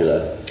incredibly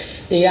popular.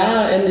 They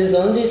are, and there's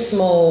only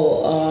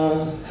small.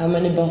 How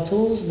many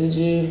bottles did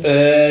you?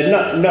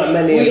 Not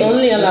many. We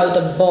only allowed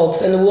a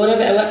box, and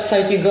whatever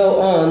website you go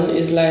on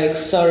is like,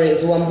 sorry,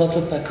 it's 1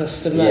 bottle per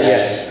customer.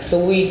 So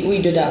we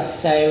do that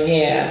same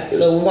here.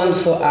 So 1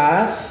 for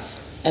us.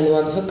 And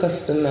 1 for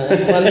customer, 1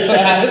 for us. I'm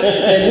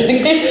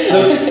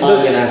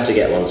going to have to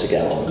get one to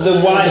go on. The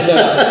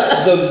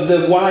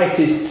white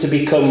is to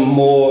become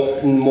more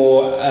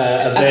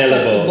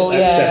available,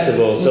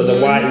 accessible. So the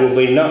white will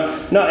be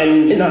not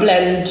in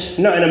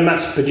a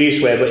mass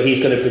produced way, but he's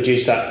going to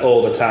produce that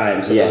all the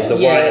time. So the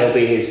white will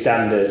be his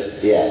standard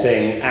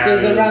thing. And so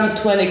it's around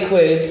 20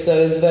 quid, so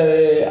it's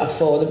very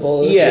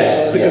affordable.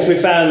 Because we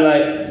found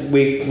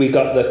we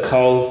got the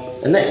Col.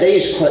 And they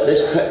use quite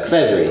this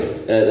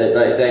Kvevery.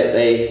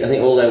 They I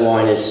think all their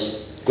wine is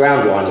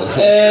ground wine.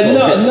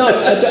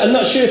 I'm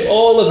not sure if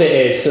all of it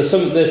is. So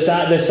the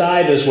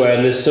ciders were,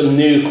 and there's some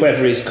new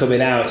Kveveries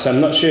coming out. So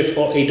I'm not sure if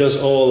he does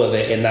all of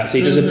it in that. So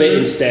he does a bit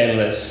in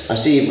stainless. I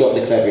see you've got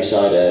the Kvevery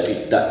cider,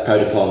 that Pot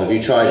de Pomme. Have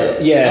you tried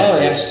it? Yeah.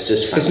 It's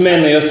just fantastic. It's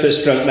mainly us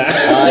that's drunk that.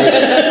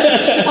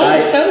 A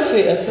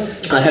selfie.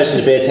 I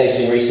hosted a beer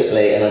tasting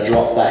recently, and I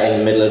dropped that in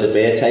the middle of the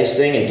beer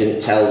tasting and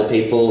didn't tell the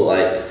people,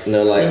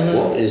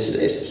 what is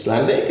it's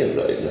Lambic? And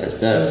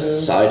no, it's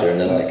cider. And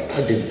they're like,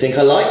 I didn't think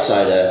I liked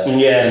cider.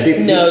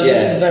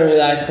 This is very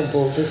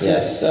likeable. This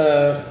is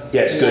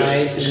it's good.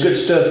 Nice. It's good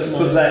stuff.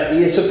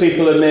 But some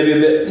people are maybe a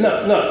bit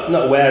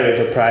not wary of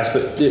a price,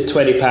 but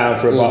 £20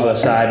 for a bottle of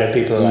cider.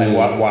 People are like,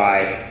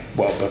 why?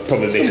 Well, but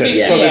probably because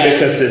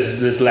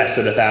there's less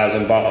than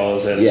 1,000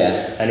 bottles, and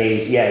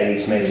he's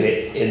making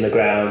it in the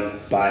ground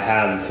by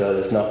hand, so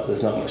there's not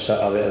much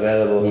of it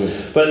available.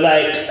 But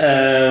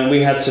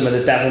we had some of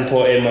the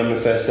Davenport in when we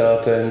first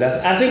opened.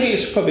 I think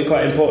it's probably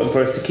quite important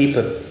for us to keep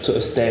a sort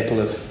of staple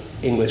of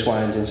English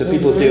wines in, so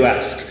people do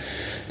ask.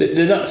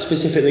 They're not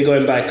specifically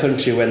going by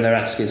country when they're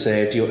asking,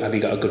 say, have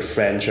you got a good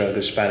French or a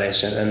good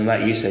Spanish? And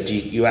like you said,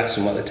 you ask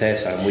them what they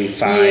taste like, and we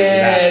find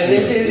that.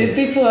 The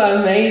people are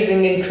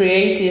amazing and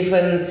creative,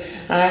 and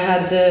I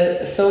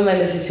had so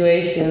many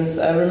situations.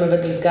 I remember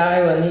this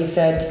guy when he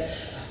said,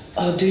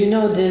 oh, do you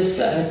know this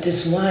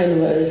wine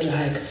where it's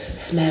like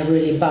smell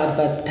really bad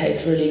but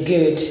tastes really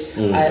good?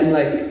 I'm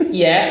like,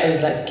 I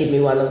was like, give me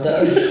one of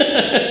those.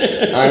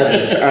 I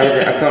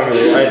can't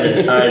remember.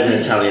 I had an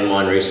Italian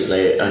wine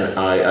recently, and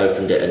I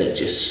opened it, and it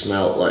just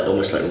smelled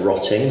almost like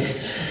rotting.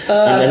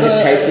 And then I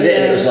tasted it,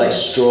 and it was like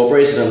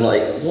strawberries, and I'm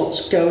like,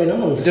 what's going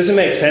on? It doesn't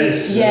make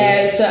sense. We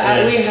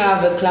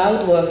have a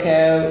cloud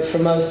worker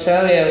from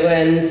Australia.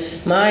 When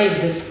my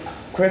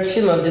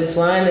description of this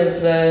wine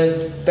is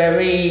a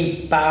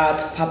very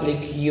bad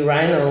public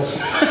urinal,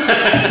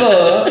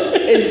 but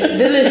it's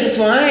delicious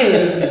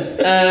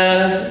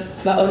wine.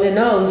 But on the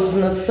nose,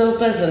 not so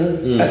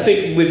pleasant. I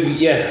think with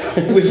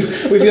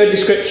your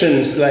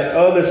descriptions,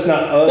 that's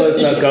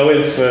not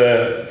going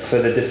for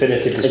the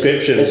definitive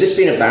descriptions. Has this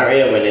been a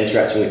barrier when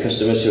interacting with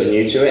customers who are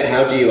new to it?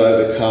 How do you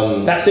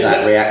overcome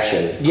that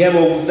reaction? Yeah,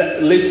 well,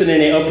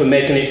 loosening it up and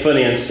making it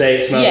funny and say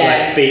it smells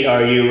like feet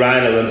or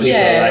urinal, and people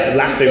are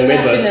laughing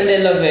with us, and they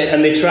love it,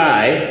 and they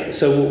try.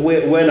 So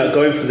we're not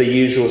going for the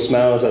usual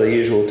smells or the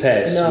usual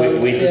tastes.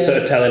 We're just sort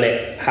of telling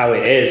it how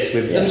it is.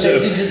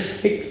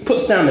 It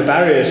puts down the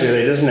barriers,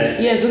 really, doesn't it?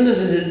 Yeah, sometimes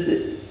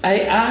I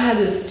had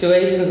these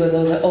situations where I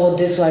was like, oh,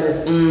 this wine is,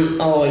 and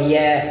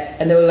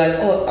they were like,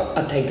 oh,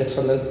 I'll take this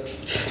from them.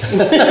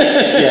 So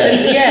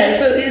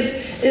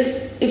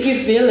it's if you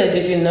feel it,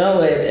 if you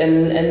know it,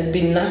 and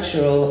be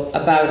natural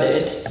about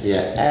it.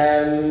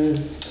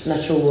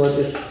 Natural word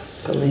is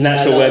coming.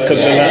 Natural word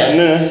comes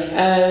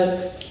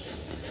about.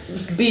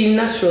 Be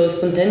natural,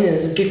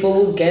 spontaneous, and people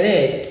will get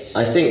it.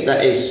 I think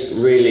that is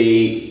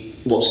really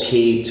what's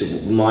key to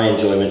my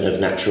enjoyment of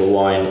natural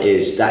wine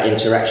is that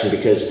interaction,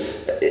 because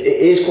it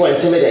is quite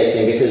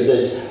intimidating, because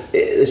there's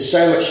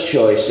so much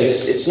choice, and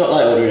it's not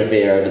like ordering a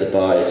beer over the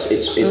bar.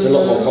 It's a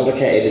lot more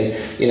complicated.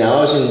 And I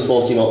was in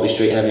 40 Maltby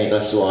Street having a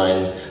glass of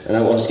wine, and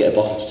I wanted to get a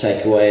bottle to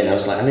take away, and I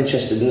was like, I'm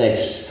interested in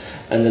this.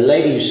 And the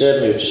lady who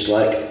served me was just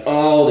like,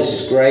 oh,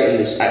 this is great, and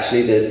this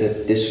actually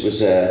this was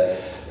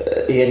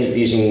he ended up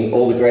using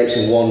all the grapes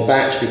in one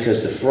batch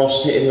because the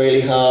frost hit him really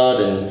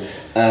hard, and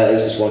it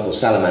was this wine called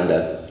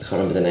Salamander. I can't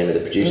remember the name of the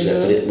producer,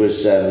 but it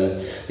was.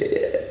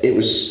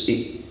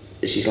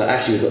 She's like,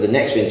 actually, we've got the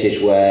next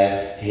vintage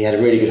where he had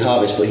a really good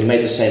harvest, but he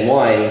made the same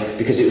wine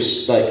because it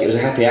was a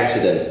happy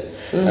accident.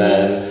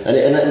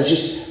 And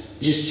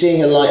just seeing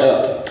her light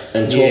up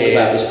and talk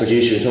about this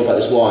producer and talk about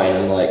this wine,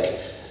 I'm like,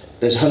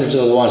 there's hundreds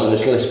of other wines on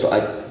this list, but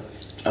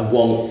I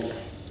want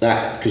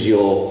that because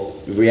your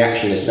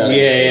reaction is selling.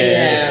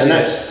 And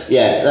that is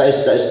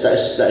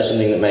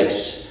something that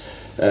makes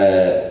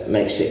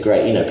it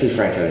great. P.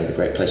 Franco in a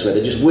great place where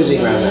they're just whizzing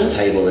around that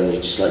table, and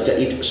you're just like,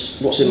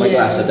 what's in my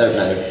glass? I don't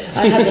know.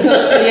 I had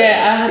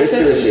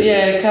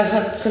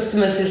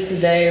customers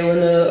yesterday, when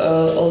an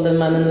older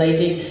man and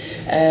lady,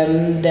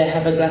 they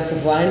have a glass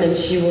of wine, and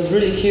she was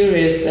really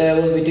curious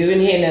what we're doing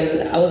here,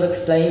 and I was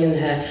explaining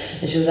her,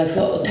 and she was like,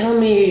 so tell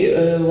me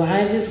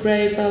why these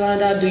grapes are like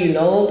that, do you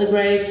know all the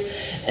grapes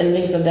and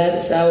things like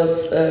that. So I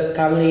was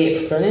calmly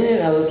explaining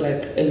it. I was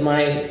like in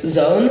my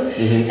zone,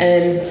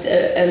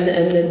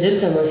 and the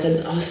gentleman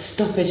said, oh,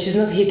 stop it, she's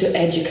not here to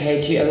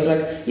educate you. I was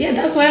like, yeah,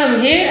 that's why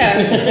I'm here.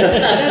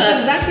 That's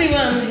exactly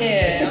why I'm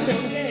here. I'm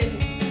okay.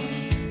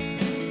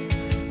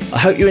 I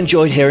hope you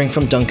enjoyed hearing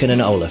from Duncan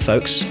and Ola,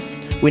 folks.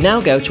 We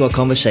now go to our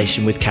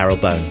conversation with Carol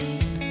Bone.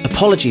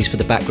 Apologies for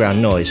the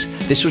background noise.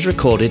 This was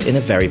recorded in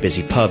a very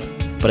busy pub,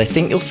 but I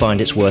think you'll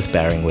find it's worth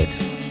bearing with.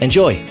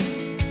 Enjoy.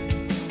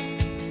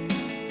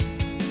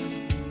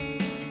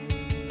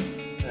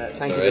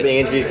 Thank you for being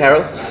interviewed,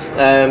 Carol.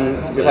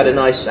 We've had a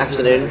nice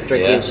afternoon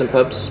drinking in some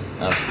pubs.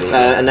 Absolutely.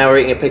 And now we're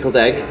eating a pickled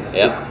egg.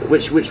 Yeah.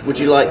 Which would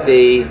you like,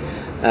 the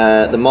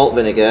malt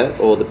vinegar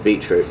or the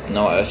beetroot?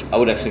 No, I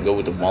would actually go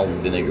with the malt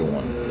vinegar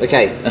one.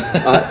 Okay.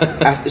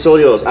 It's all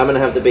yours. I'm going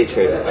to have the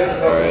beetroot.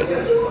 Alright.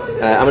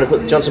 I'm going to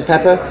put Johnson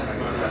pepper.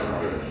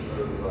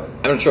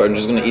 I'm not sure. I'm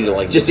just going to eat it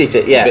like just this. Eat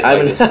it, yeah.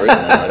 Like this first, and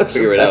I'll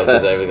figure it out,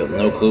 because I've got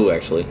no clue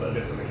actually.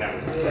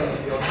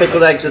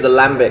 Pickled eggs are the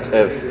lambic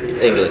of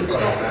England.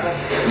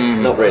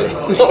 Not really.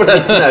 No.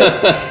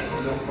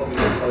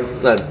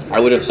 I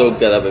would have soaked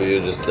that up if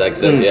you just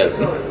said yes.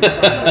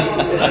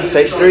 It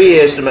takes 3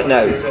 years to make.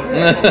 No,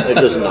 it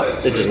does not.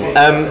 It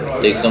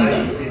doesn't. Takes some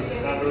time.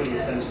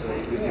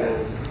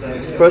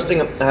 First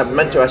thing I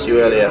meant to ask you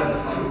earlier.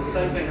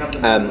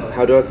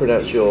 How do I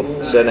pronounce your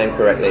surname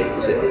correctly?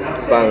 Is it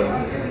Bone?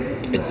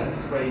 It's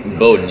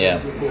Bowden, yeah.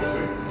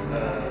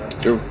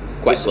 You're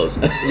quite close.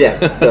 Yeah,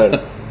 Bone.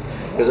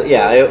 Because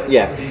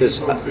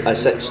I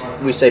said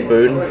we say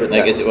Boone, but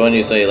like when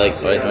you say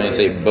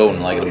bone,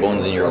 like the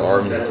bones in your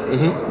arms,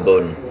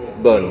 Bowden.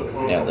 Bone.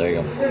 Yeah, there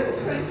you go.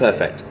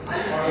 Perfect.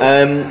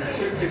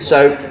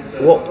 So,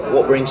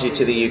 what brings you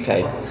to the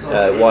UK?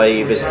 Why are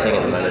you visiting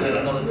at the moment?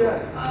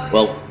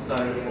 Well,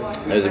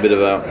 there's a bit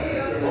of a.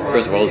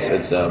 First of all,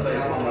 it's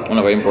one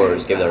of our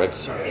importers gave their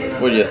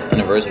 40th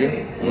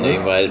anniversary, and they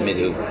invited me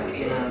to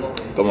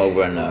come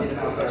over and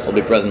I'll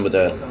be present with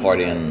the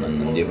party and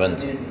the event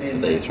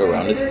that they throw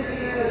around it,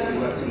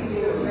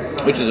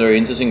 which is very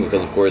interesting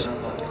because, of course,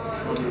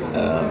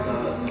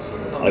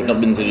 I've not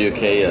been to the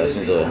UK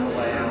since I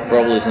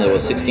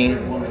was 16.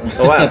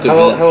 Oh wow!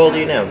 How old are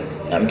you now?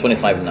 I'm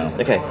 25 now.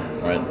 Okay.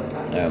 Right.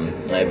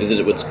 I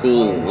visited with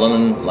school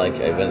London.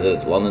 I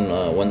visited London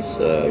once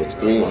with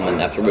school, and then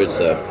afterwards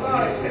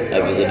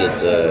I visited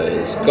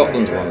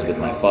Scotland once with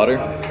my father,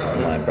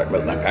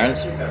 with my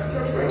parents.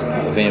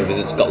 If you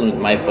visit Scotland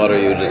with my father,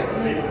 you just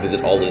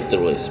visit all the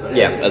distilleries,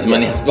 as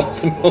many as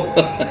possible.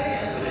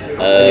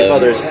 And your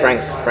father is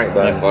Frank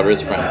Bone. My father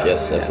is Frank,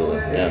 yes, absolutely,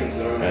 yeah.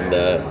 And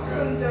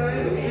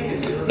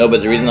no,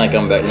 but the reason I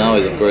come back now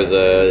is, of course,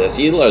 I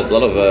see there's a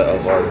lot of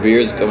our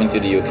beers coming to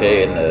the UK,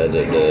 and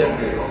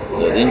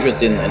the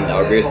interest in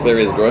our beers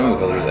clearly is growing,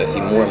 because I see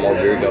more and more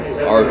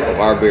of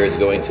our beers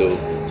going to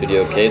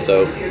the UK.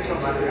 So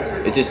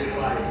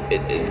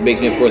it makes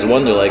me, of course,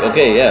 wonder,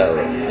 okay, yeah,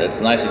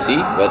 that's nice to see,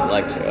 but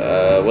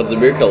what's the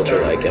beer culture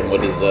like, and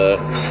what is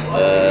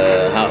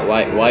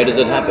why does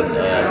it happen?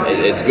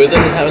 It's good that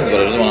it happens,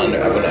 but I just want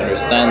to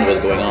understand what's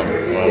going on.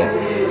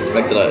 The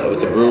fact that with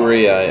the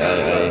brewery,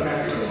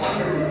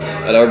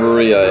 at our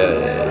brewery,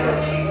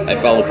 I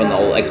follow up on the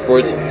whole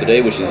export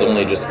today, which is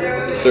only just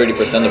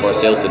 30% of our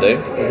sales today.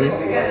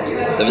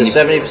 So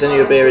 70% of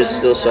your beer is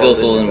still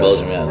sold in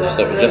Belgium. Yeah,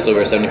 just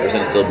over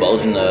 70% is still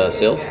Belgian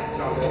sales.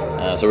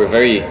 So we're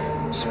very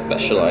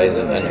specialized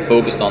and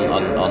focused on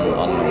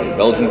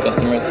Belgian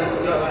customers.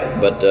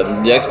 But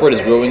the export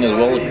is growing as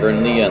well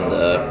currently, and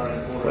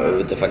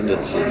with the fact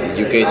that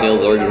the UK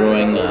sales are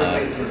growing,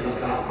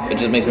 it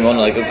just makes me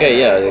wonder,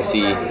 I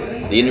see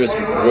the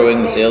industry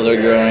growing, the sales are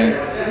growing.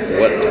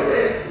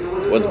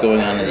 what's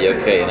going on in the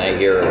UK, and I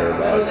hear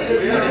about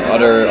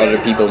other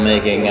people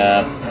making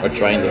or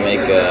trying to make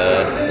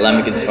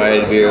Lambic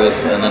inspired beers,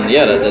 and then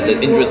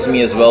that interests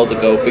me as well to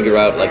go figure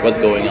out like what's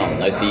going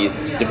on. I see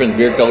different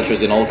beer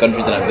cultures in all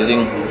countries, and I'm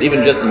visiting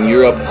even just in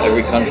Europe.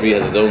 Every country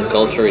has its own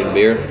culture in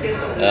beer.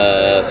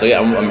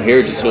 I'm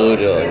here to sort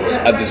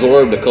of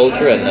absorb the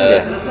culture and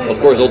of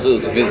course also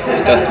to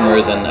visit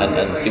customers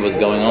and see what's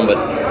going on, but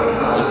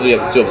also you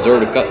have to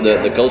observe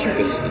the culture,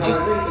 because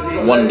just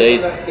one day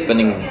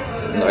spending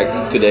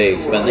like today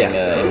spending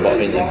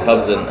in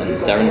pubs and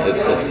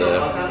taverns, it's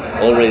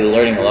already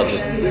learning a lot,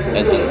 just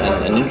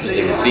and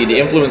interesting to see the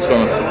influence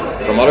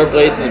from other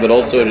places, but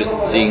also just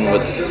seeing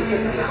what's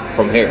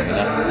from here. You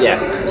know?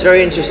 Yeah, it's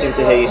very interesting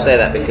to hear you say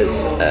that,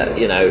 because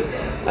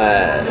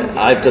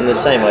I've done the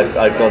same.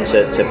 I've gone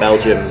to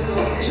Belgium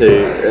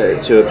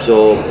to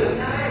absorb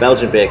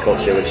Belgian beer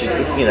culture, which is,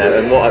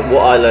 and what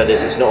I learned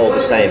is it's not all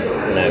the same.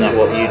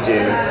 What you do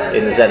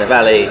in the Zena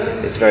Valley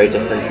is very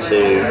different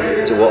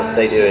to what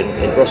they do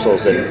in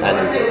Brussels,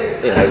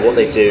 and what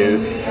they do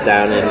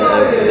down in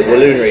the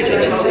Walloon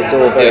region. It's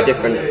all very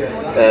different,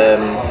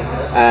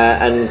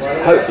 and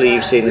hopefully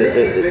you've seen that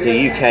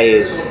the UK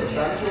is.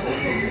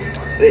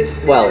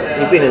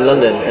 You've been in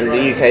London, and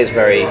the UK is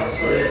very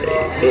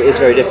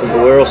different,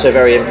 but we're also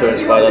very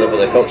influenced by a lot of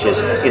other cultures.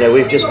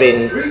 We've just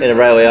been in a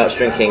Railway Arts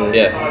drinking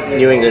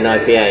New England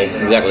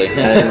IPA. Exactly.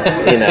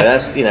 And,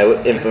 that's,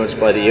 influenced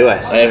by the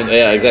US.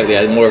 Exactly.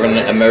 I had more of an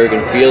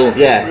American feel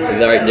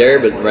right there,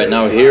 but right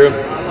now here...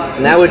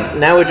 Now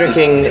we're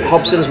drinking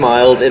Hobson's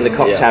Mild in the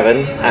Cock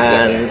Tavern,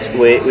 and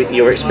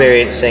you're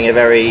experiencing a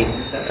very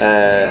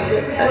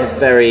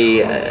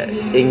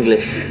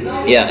English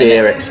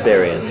beer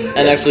experience.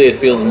 And actually it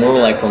feels more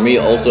like, for me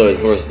also, it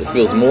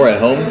feels more at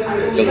home,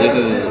 because this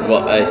is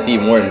what I see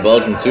more in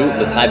Belgium too,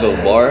 the type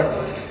of bar,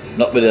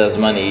 not with as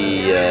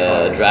many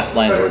draft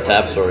lines or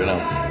taps or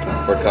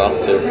for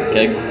casks or for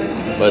kegs,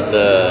 but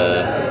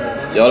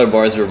the other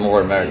bars are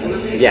more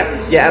American. Yeah,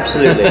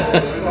 absolutely.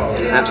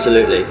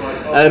 Absolutely.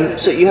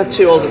 So you have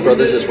two older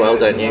brothers as well,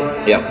 don't you?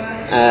 Yeah.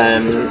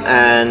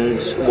 And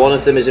one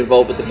of them is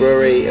involved with the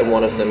brewery and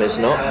one of them is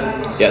not?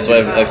 Yeah, so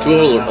I have two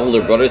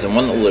older brothers and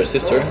one older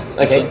sister.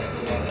 Okay.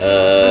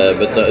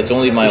 But it's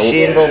only my... Is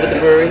she involved with the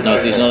brewery? No,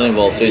 she's not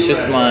involved. So it's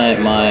just my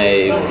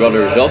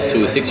brother Jos,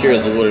 who is 6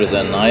 years older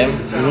than I am.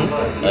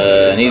 Mm-hmm.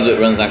 And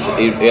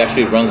he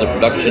actually runs the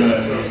production,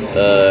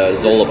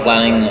 does all the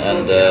planning,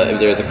 and if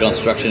there's a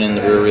construction in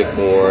the brewery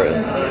for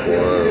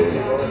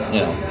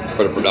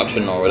the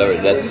production or whatever,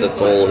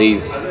 that's all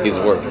his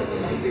work.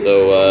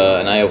 So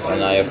and I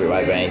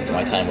occupy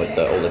my time with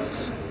all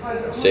its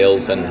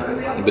sales and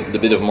the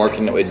bit of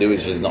marketing that we do,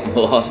 which is not a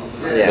lot,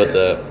 but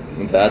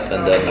that,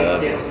 and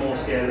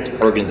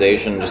then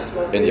organization just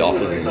in the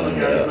offices and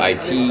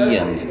IT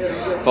and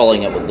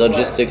following up with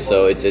logistics.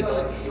 So it's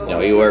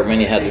you wear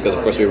many hats, because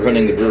of course we're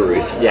running the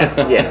breweries.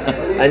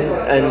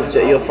 And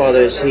your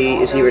father, is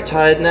he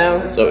retired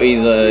now? So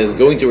he's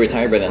going to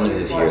retire by the end of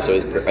this year. So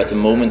at the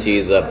moment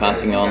he's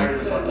passing on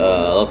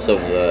lots of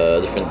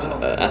different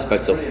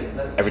aspects of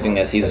everything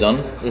that he's done.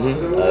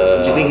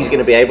 Mm-hmm. Do you think he's going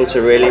to be able to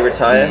really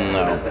retire?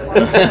 No.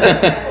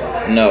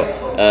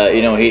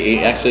 No. He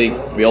actually,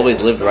 we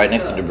always lived right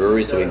next to the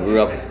brewery, so we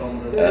grew up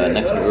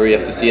next to the brewery. You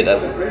have to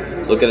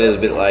look at it as a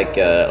bit like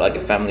a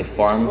family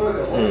farm,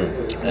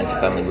 and it's a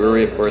family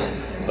brewery, of course.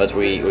 But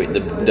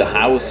the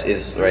house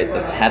is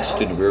attached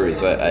to the brewery,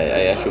 so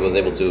I actually was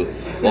able to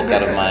walk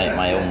out of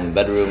my own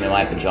bedroom in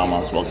my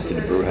pajamas, walk into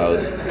the brew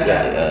house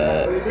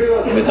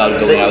without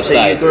going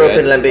outside. So you grew up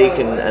in Lambic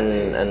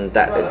and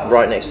that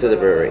right next to the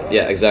brewery.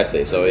 Yeah,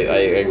 exactly. So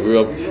I grew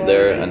up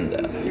there,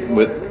 and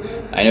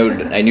I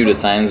knew the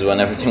times when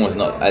everything was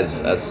not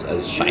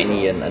as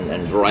shiny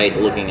and bright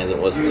looking as it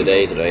was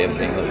today. Today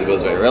everything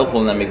goes very well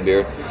for Lambic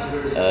beer,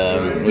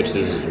 which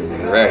is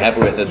very happy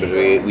with it. But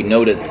we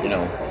know that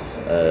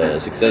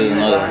success is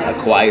not an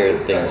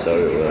acquired thing. So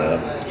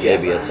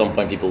maybe at some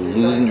point people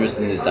lose interest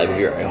in this type of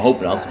beer. I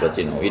hope not, but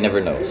you never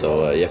know.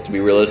 So you have to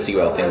be realistic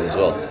about things as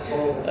well.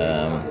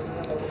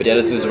 But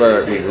this is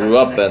where we grew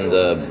up, and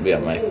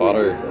my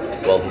father,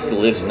 he still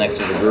lives next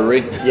to the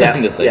brewery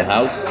in the same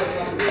house.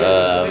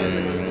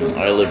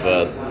 I live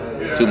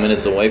 2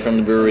 minutes away from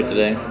the brewery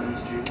today,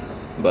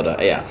 but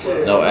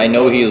I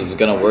know he is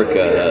gonna work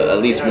at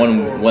least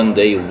one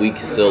day a week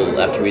still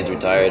after he's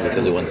retired,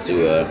 because he wants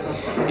to.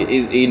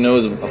 He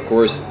knows, of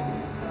course,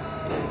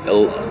 a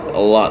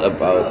lot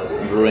about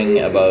brewing,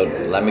 about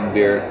Lambic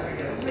beer,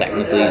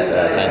 technically,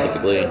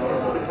 scientifically.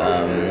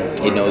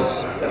 He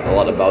knows a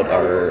lot about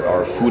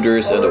our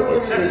foeders and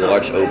the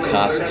large oak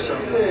casks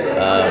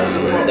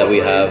that we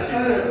have.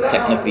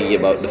 Technically,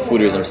 about the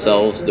foeders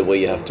themselves, the way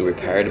you have to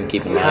repair them,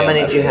 keep them high. How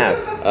many do you have?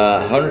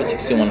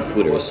 161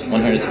 foeders.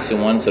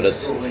 161. So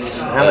that's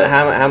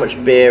how much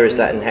beer is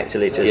that in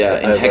hectoliters? Yeah,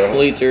 in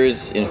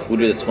hectoliters in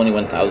foeders, it's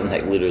 21,000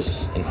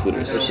 hectoliters in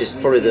foeders. Which is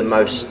probably the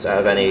most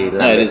of any.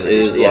 No, it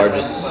is the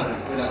largest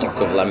stock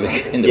of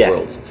Lambic in the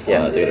world.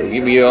 Yeah.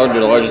 We are the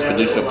largest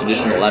producer of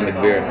traditional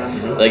Lambic beer.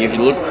 Like if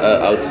you look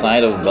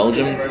outside of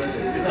Belgium,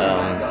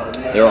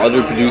 There are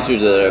other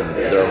producers that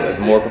have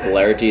more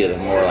popularity, that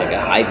have more like a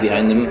hype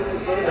behind them.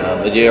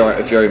 But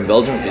if you're in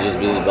Belgium, if you just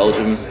visit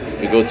Belgium,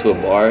 you go to a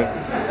bar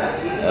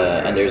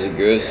and there's a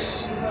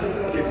Guus.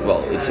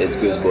 Well, it's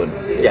Guus Bud.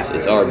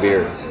 It's our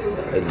beer.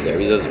 It's there.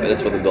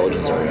 That's what the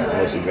Belgians are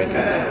mostly drinking.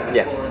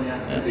 Yeah.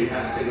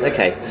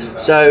 Okay.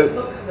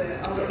 So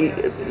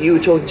you were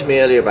talking to me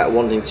earlier about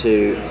wanting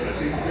to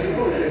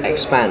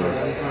expand,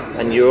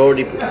 and you're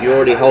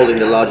already holding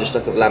the largest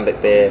stock of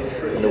Lambic beer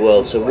in the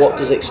world. So what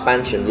does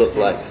expansion look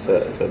like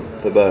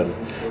for Bern,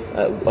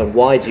 and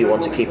why do you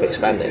want to keep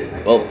expanding?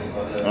 Well,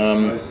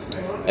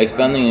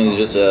 expanding is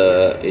just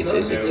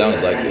it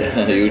sounds like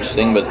a huge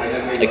thing, but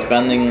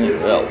expanding.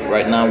 Well,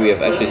 right now we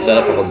have actually set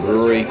up a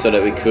brewery so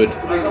that we could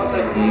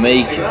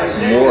make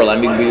more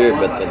Lambic beer,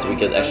 but that we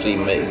can actually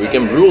we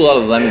can brew a lot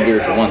of Lambic beer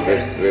if we want.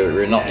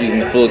 We're not using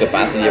the full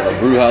capacity of our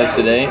brew house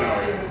today.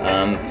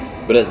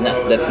 But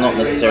that's not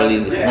necessarily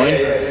the point,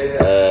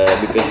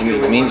 because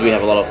it means we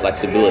have a lot of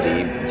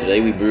flexibility.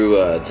 Today we brew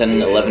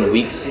 10-11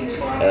 weeks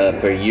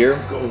per year,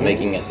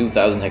 making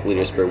 2,000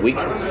 hectoliters per week.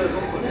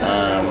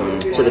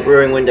 So the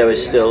brewing window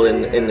is still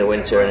in the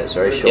winter, and it's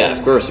very short. Yeah,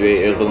 of course.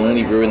 We will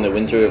only brew in the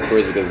winter, of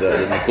course, because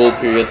in the cold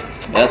period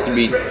it has to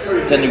be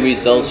 10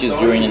 degrees Celsius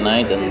during the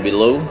night and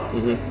below.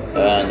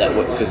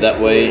 Because that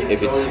way,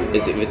 if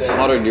it's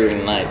hotter during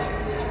the night,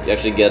 you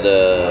actually get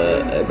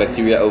a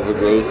bacteria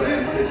overgrowth,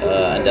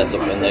 and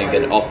then you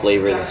get off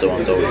flavors and so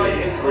on. So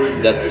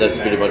that's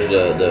pretty much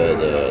the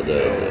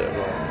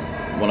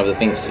one of the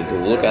things to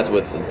look at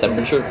with the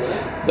temperature.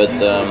 But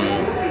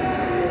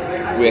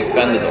we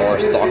expanded our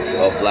stock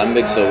of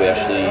Lambic, so we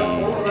actually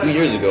 2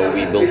 years ago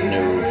we built a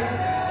new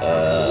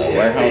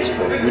warehouse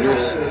for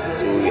fruiters.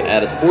 So we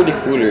added 40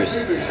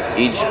 fruiters,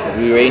 each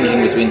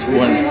ranging between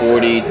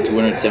 240 to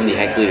 270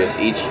 hectoliters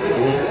each.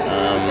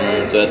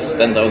 So that's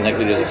 10,000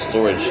 hectoliters of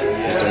storage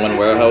just in one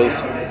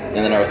warehouse.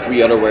 And then our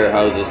 3 other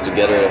warehouses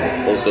together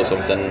have also a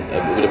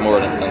bit more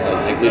than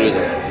 10,000 hectoliters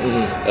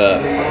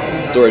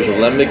of storage of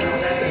Lambic.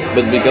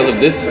 But because of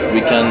this,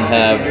 we can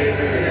have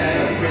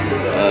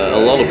a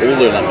lot of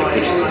older Lambic,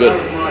 which is good.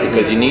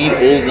 Because you need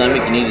old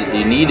Lambic,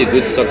 you need a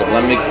good stock of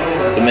Lambic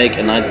to make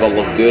a nice bottle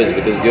of Guus.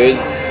 Because Guus,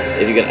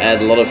 if you can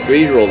add a lot of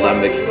 3-year-old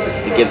Lambic,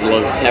 it gives a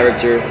lot of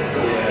character,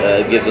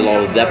 it gives a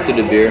lot of depth to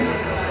the beer.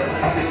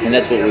 And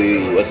that's what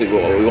we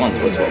want.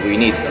 That's what we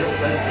need.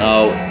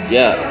 Now,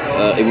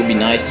 it would be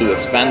nice to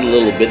expand a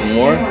little bit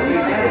more.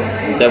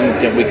 And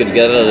then we could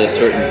get at a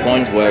certain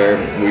point where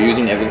we're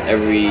using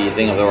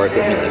everything of our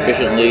equipment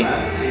efficiently,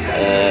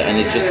 and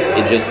it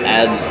just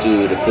adds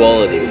to the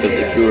quality. Because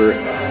if you're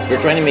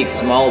trying to make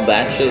small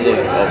batches of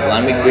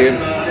Lambic beer,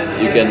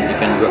 you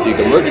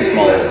can work in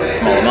small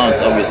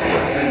amounts, obviously,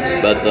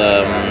 but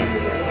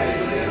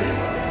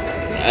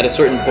at a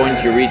certain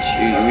point you reach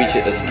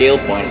a scale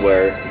point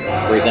where,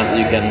 for example,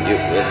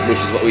 which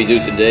is what we do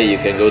today. You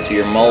can go to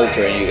your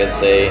malter and you can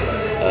say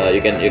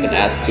you can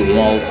ask to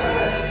malt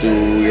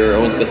to your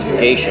own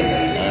specification,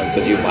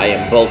 because you buy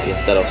in bulk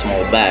instead of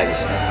small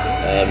bags.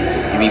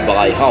 We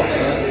buy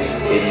hops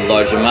in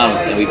large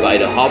amounts, and we buy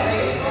the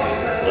hops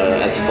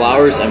as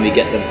flowers, and we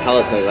get them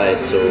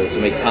pelletized to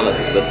make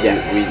pellets. But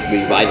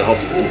we buy the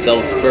hops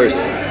themselves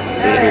first,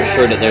 so that we're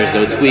sure that there's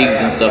no twigs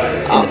and stuff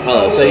in the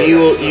pellets. So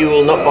you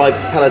will not buy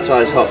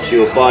pelletized hops.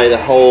 You will buy the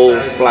whole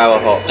flower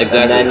hops,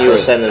 exactly, and then you will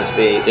send them to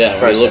be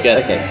processed. We look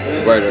at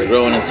where they're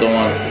growing and so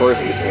on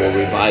first before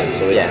we buy them.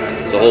 So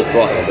it's a whole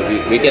process. But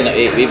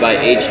we buy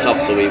aged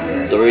hops. So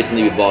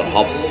recently we bought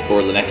hops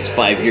for the next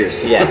 5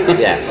 years.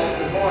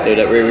 So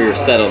that we were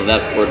set on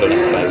that for the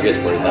next 5 years,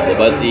 for example.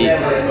 But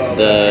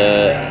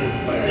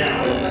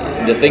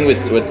the thing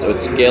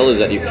with scale is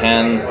that you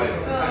can,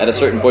 at a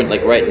certain point,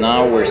 like right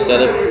now, we're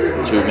set up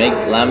to make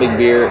Lambic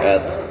beer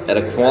at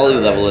a quality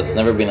level that's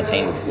never been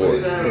attained before.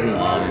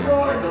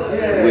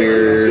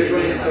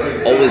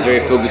 We're always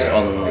very focused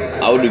on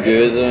oude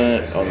Guus,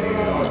 on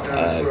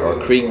our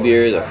creek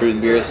beers, our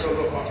fruit beers,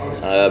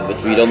 but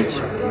we don't.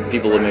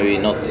 People will maybe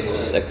not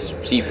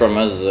see from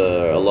us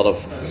a lot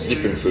of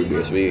different fruit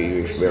beers.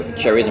 We work with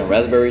cherries and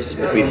raspberries,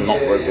 but we've not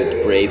worked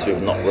with grapes.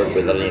 We've not worked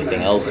with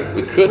anything else.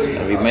 We could,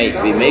 and we may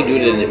do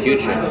that in the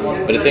future.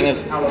 But the thing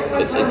is,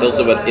 it's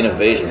also about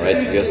innovation, right?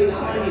 Because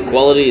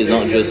quality is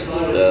not just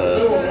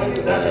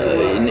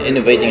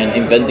innovating and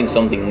inventing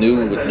something new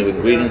with new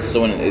ingredients and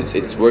so on.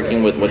 It's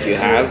working with what you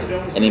have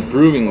and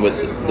improving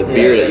with the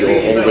beer that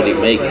you're already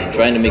making,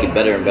 trying to make it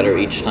better and better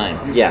each time.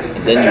 And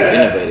then you're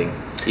innovating.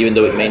 Even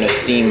though it may not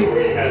seem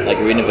like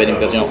you're innovating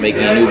because you're not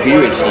making a new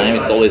beer each time,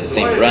 it's always the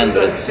same brand,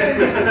 but it's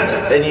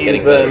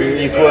getting better.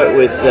 You've worked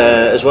with,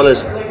 as well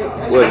as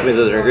working with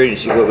other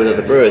ingredients, you've worked with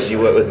other brewers. You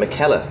worked with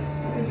Mikkeller.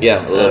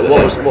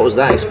 What was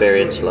that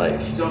experience like?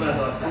 So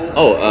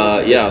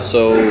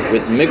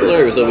with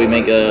Mikkeller, so we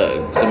make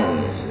some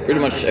pretty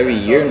much every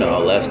year now.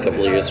 Last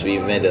couple of years,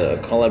 we've made a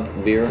collab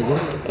beer.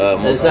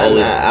 Is that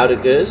always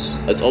oude Guus?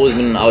 It's always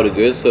been an oude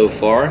Guus so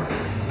far.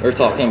 We're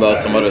talking about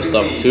some other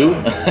stuff too.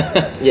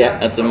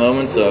 At the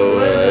moment, so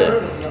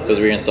because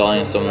we're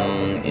installing some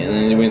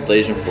new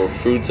installation for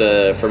fruit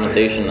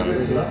fermentation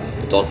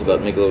and talked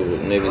about Mikkel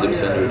maybe going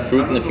to do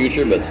fruit in the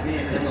future, but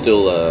it's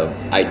still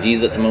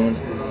ideas at the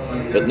moment.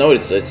 But no,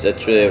 it's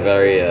actually a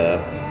very I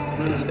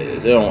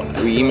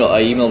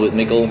email with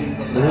Mikkel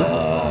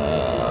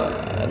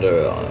on a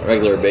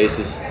regular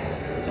basis,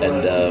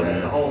 and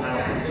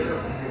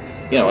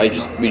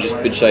we just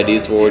pitch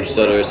ideas towards each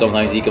other.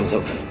 Sometimes he comes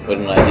up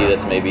with an idea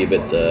that's maybe a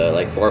bit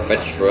like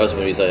far-fetched for us,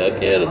 when we say,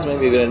 okay, that's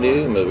maybe we're gonna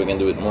do, but we can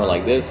do it more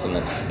like this, and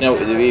then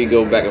we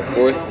go back and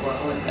forth,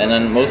 and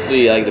then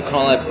mostly like the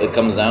collab, it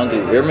comes down to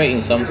we're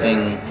making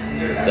something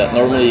that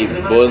normally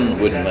Bowen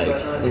wouldn't make,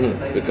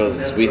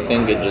 because we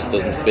think it just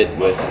doesn't fit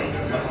with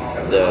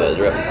the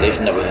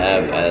reputation that we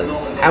have as.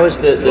 How is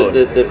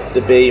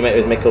the beer you make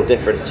with Mikkel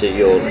different to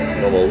your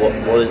normal?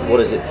 What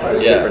is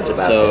different about it?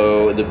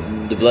 So the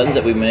blends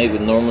that we make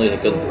would normally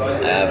could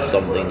have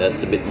something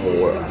that's a bit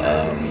more.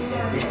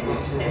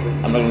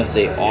 I'm not gonna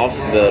say off,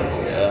 but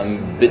a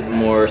bit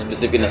more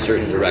specific in a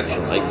certain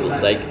direction, like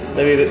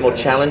maybe a bit more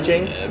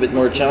challenging. A bit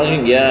more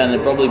challenging, yeah, and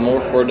probably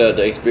more for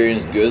the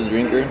experienced goose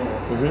drinker.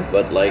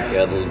 But like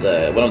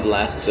one of the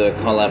last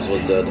collabs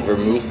was the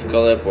vermouth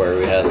collab, where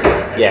we had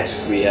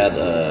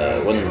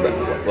one.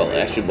 Well, I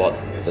actually bought.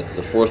 That's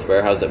the fourth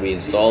warehouse that we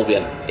installed. We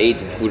had 8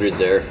 fooders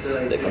there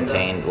that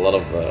contained a lot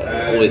of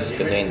always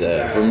contained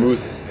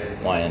vermouth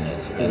wine in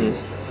it. And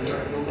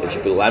if you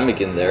put lambic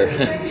in there,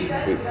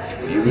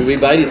 we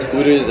buy these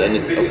fooders, and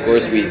it's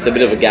a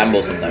bit of a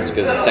gamble sometimes,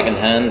 because it's second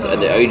hand, and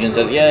the agent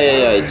says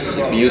it's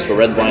used for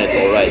red wine, it's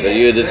all right. But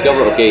you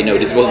discover, okay, no,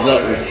 this was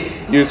not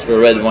used for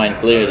red wine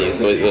clearly.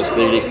 So it was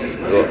clearly,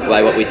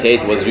 by what we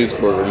taste, was used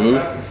for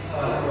vermouth.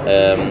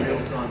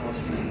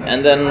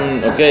 And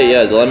then, the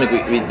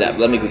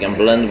lambic we can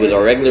blend with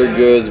our regular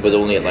goods, but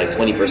only at like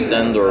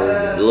 20% or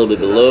a little bit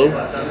below.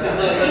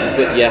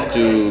 But you have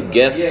to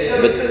guess,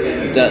 but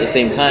at the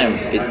same time,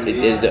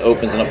 it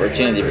opens an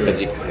opportunity,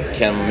 because you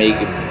can make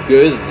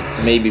goods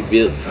that's maybe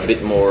a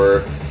bit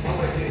more,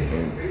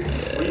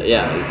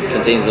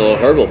 contains a little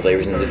herbal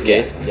flavors in this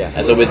case.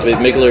 And so with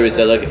Mikkeler, we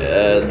said, look,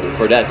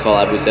 for that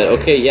collab, we said,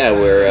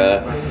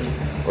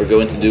 we're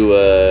going to do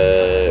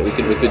we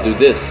could do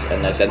this,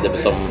 and I sent them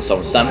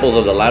some samples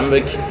of the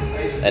lambic,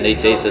 and they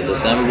tasted the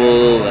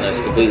samples, and I was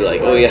completely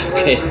like,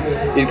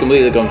 he's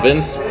completely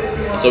convinced.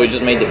 And so we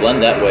just made the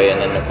blend that way, and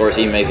then of course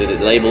he makes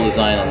it label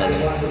design, and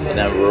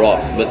then we're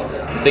off. But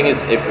the thing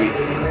is, if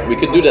we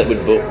could do that with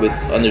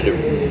under the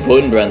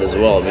Bowen brand as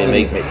well. I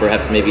mean,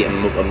 perhaps maybe a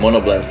mono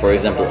blend, for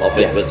example, of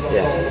it, but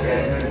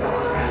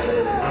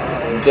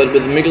with the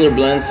Mikkeler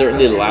blend,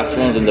 certainly the last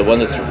ones, and the one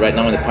that's right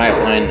now in the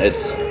pipeline,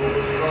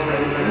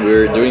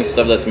 we're doing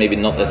stuff that's maybe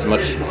not as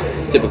much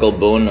typical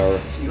Bowen, or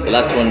the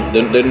last one,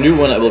 the new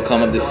one that will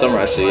come up this summer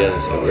actually.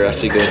 So we're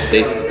actually going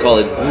to call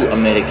it Goût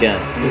Américain,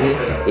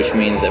 which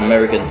means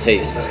American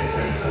taste.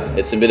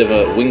 It's a bit of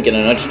a wink and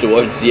a nudge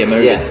towards the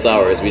American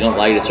sours. We don't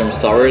like the term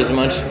sour as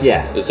much.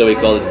 So we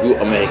call it Goût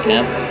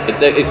Américain.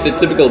 It's a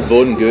typical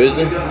Bowen goose,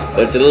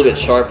 but it's a little bit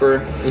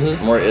sharper, a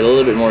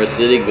little bit more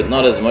acidic, but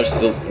not as much.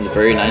 Still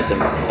very nice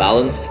and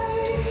balanced.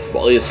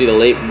 Well, you see the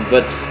label,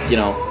 but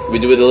we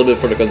do it a little bit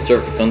for the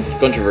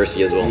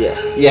controversy as well. You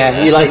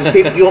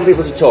want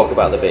people to talk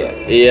about the beer.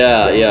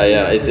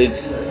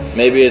 It's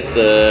maybe it's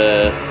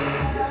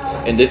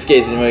in this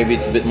case maybe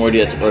it's a bit more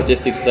the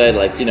artistic side.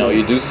 Like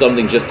you do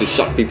something just to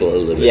shock people a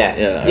little bit.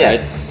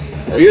 Right.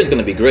 The beer is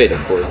gonna be great,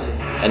 of course,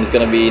 and it's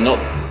gonna be not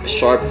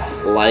sharp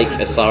like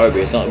a sour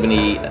beer. It's not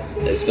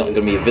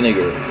gonna be a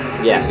vinegar.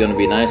 It's gonna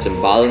be nice and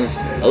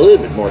balanced, a little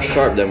bit more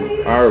sharp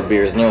than our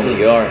beers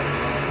normally are.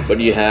 But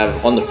you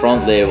have on the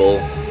front label,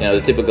 the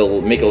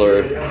typical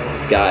Mikkeler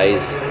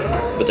guys,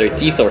 but their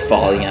teeth are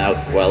falling out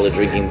while they're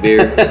drinking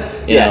beer.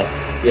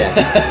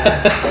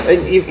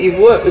 And you've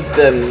worked with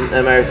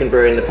American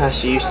Brewery in the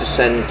past. You used to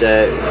send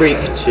Creek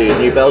to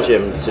New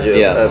Belgium to do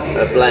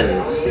a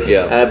blend.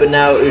 But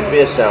now Oud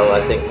Beersel,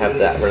 I think, have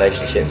that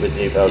relationship with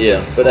New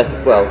Belgium. But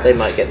they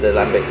might get the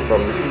lambic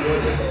from.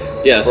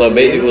 So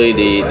basically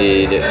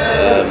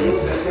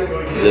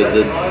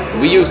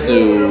we used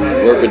to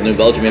work with New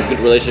Belgium. We have a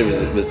good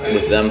relationship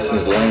with them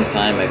since a long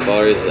time. My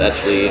father is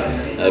actually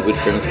good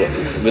friends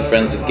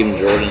with Kim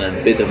Jordan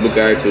and Peter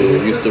Boekhart, who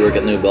used to work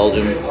at New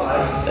Belgium.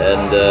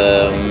 And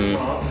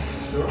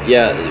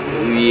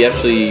we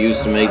actually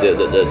used to make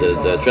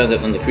the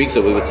transit on the creek, so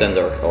we would send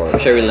our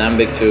cherry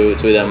lambic to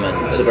them.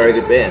 And it's a very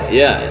good beer.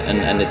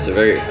 And it's a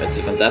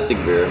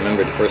fantastic beer. I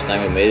remember the first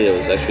time we made it, it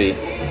was actually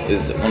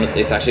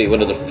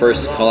one of the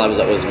first collabs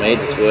that was made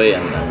this way.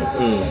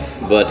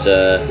 But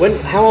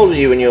how old were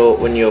you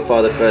when your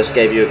father first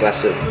gave you a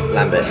glass of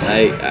lambic?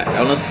 I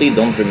honestly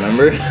don't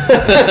remember.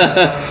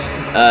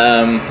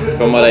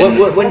 From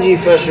what when do you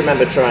first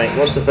remember trying?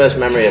 What's the first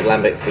memory of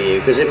lambic for you?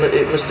 Because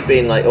it must have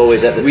been like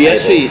always at the table. We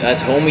actually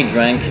at home we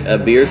drank a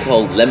beer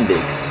called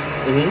Lambics.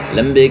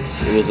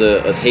 Lambics. It was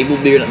a table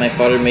beer that my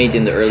father made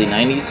in the early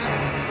 '90s.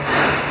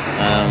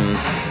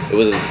 It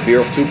was a beer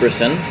of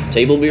 2%,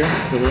 table beer,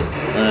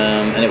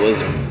 and it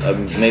was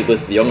made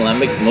with young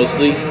Lambic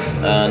mostly,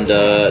 and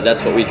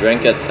that's what we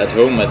drank at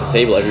home at the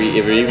table every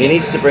evening. He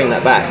needs to bring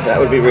that back. That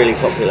would be really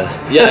popular.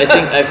 Yeah,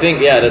 I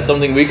think that's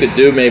something we could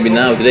do maybe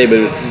now today,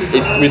 but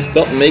we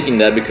stopped making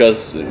that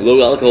because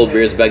low alcohol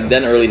beers back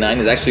then, early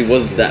 90s, actually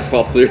wasn't that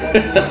popular.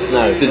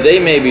 No. Today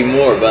maybe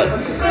more, but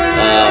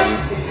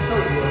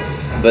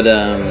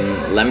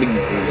Lambic,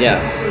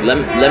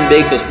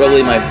 Lambic was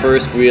probably my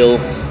first real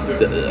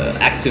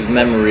active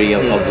memory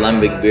of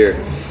Lambic beer.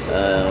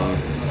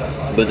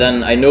 But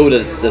then I know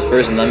that the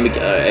first Lambic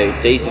I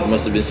tasted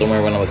must have been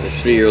somewhere when I was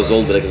 3 years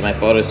old, because my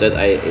father said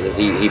that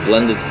he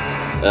blended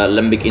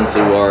Lambic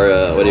into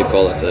our what do you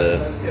call it?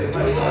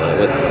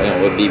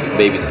 What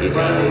babies eat.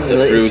 It's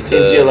a fruit.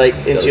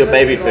 Into your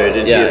baby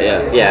food.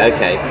 Yeah.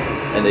 Okay.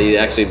 And they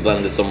actually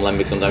blended some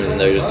Lambic sometimes in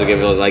there just to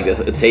give us like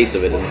a taste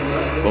of it. And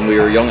when we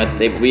were young at the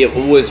table, we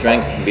always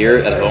drank beer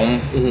at home,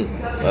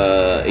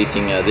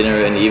 eating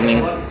dinner in the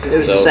evening. It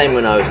was the same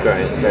when I was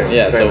growing.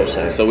 Very much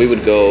so. So we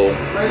would go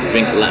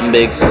drink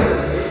Lambics,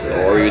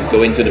 or you'd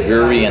go into the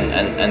brewery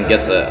and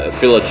get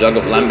fill a jug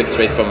of Lambic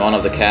straight from one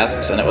of the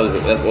casks, and that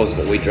was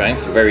what we drank.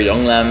 So very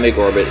young Lambic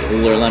or a bit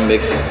older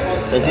Lambic.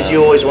 And did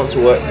you always want to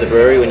work at the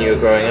brewery when you were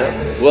growing up?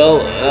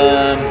 Well.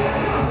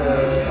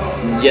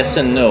 Yes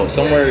and no.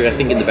 Somewhere, I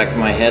think in the back of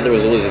my head, there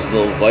was always this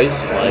little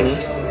voice,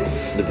 like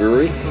the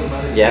brewery,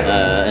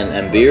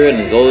 and beer, and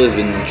it's always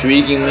been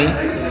intriguing me.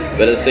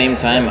 But at the same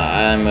time,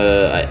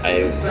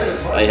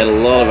 I had a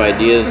lot of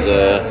ideas.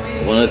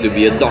 Wanted to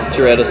be a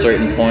doctor at a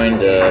certain point.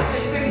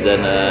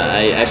 Then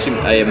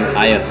I am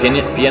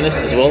a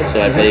pianist as well, so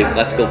I play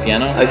classical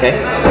piano. Okay.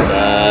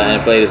 And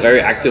I played it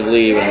very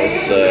actively when I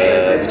was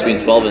between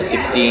 12 and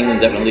 16.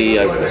 Definitely,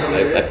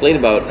 I played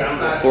about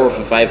 4 or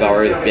 5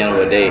 hours of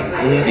piano a day,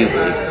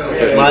 easily.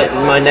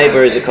 My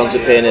neighbour is a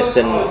concert pianist,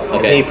 and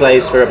he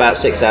plays for about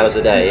 6 hours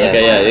a day. Yeah.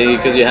 Okay, yeah,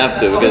 because you have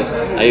to. Because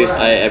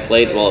I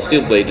played, well, I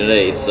still play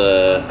today. It's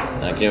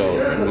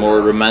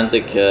more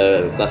romantic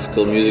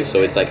classical music,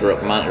 so it's like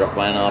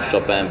Rachmaninoff,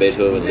 Chopin,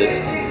 Beethoven,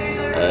 Liszt.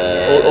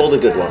 All the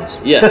good ones.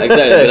 Yeah,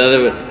 exactly.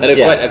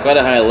 But at quite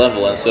a high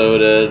level, and so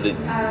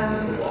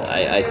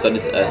I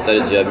studied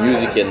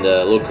music in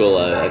the local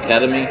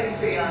academy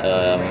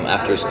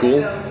after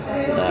school.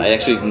 I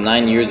actually did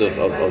 9 years of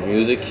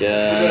music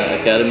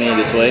academy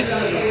this way.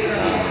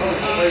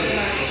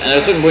 And at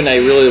a certain point, I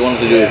really wanted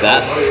to do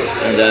that,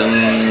 and then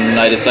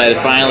I decided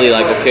finally,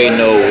 like, okay,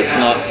 no, it's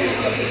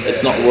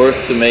not worth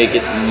to make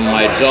it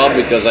my job,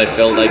 because I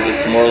felt like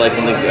it's more like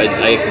something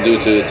I have to do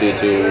to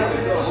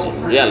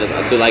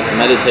like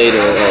meditate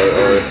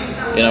or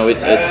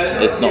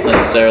it's not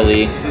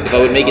necessarily, if I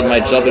would make it my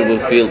job, it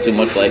would feel too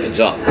much like a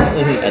job,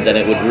 and then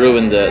it would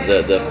ruin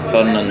the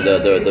fun and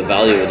the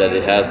value that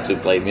it has to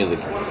play music.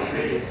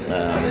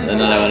 And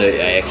then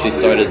I actually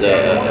started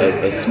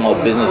a small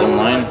business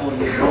online,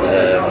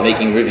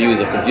 making reviews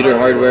of computer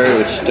hardware,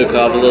 which took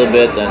off a little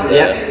bit, and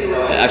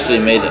I actually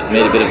made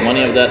a bit of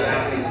money of that.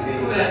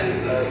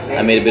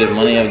 I made a bit of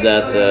money of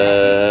that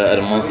at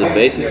a monthly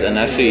basis, and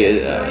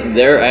actually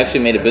I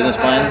actually made a business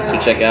plan to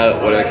check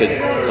out whether I could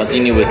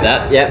continue with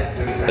that. Yeah.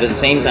 But at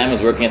the same time, I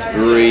was working at the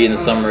brewery in the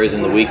summers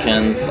and the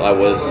weekends. I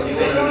was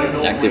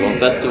active on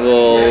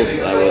festivals.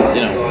 I was,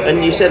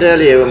 And you said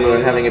earlier when we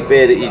were having a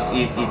beer that you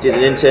did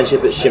an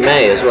internship at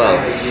Chimay as well.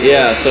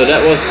 Yeah, so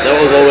that was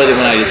already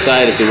when I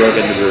decided to work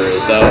at the brewery.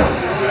 So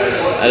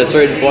at a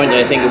certain point,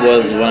 I think it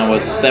was when I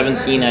was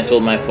 17, I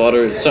told my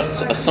father, at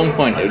some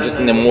point, it was just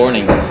in the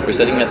morning, we were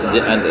sitting at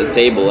the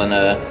table, and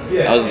I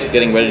was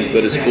getting ready to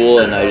go to school,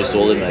 and I just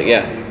told him, like,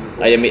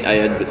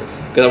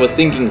 because I was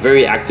thinking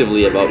very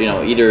actively about,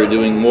 either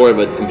doing more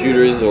about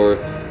computers or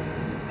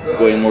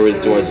going more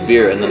towards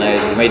beer, and then I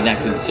made an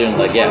active decision,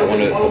 like, I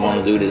want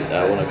to do this,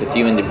 I want to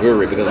continue in the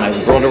brewery, because my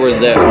brother was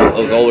there,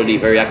 was already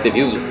very active.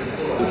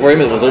 For him,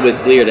 it was always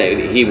clear that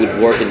he would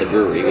work in the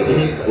brewery. He was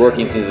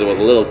working since he was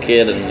a little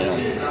kid, and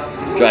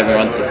driving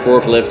around with the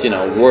forklift,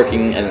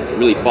 working and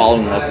really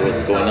following up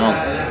what's going on.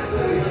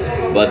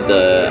 But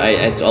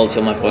I'll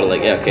tell my father,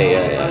 like,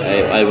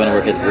 I want to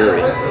work at the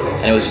brewery.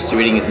 And he was just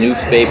reading his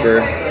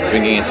newspaper,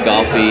 drinking his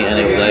coffee, and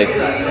he was like,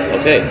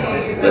 okay,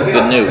 that's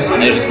good news.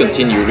 And he just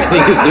continued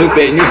reading his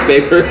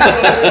newspaper.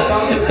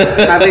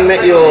 Having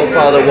met your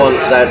father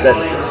once, that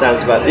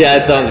sounds about... Yeah,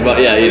 it sounds about,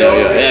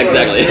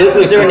 exactly.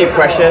 Was there any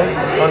pressure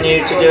on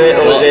you to do it,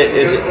 or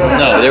is it...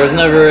 No, there was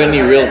never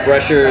any real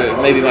pressure.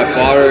 Maybe my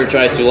father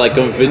tried to, like,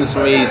 convince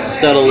me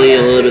subtly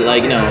a little bit,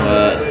 like,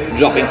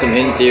 dropping some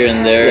hints here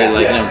and there,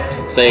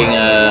 saying,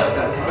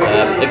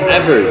 if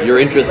ever you're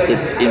interested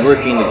in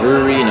working in the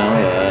brewery,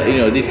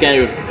 these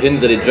kind of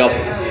hints that he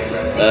dropped.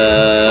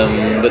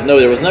 But no,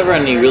 there was never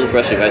any real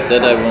pressure. If I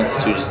said I wanted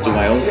to just do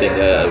my own thing,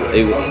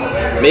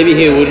 maybe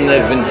he wouldn't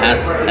have been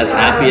as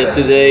happy as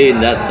today in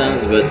that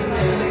sense, but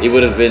he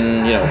would have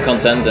been,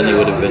 content, and he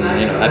would have been,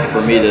 happy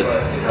for me that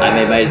I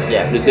made my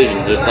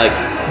decision. Just like,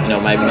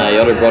 my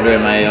other brother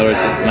and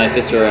my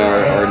sister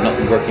are not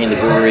working in the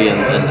brewery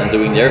and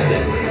doing their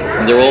thing.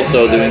 And they're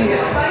also doing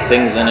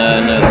things in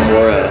a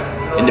more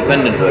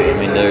independent way. I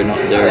mean, they're not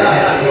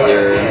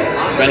they're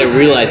trying to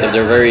realize that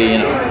they're very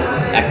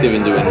active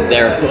in doing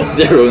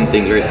their own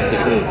thing very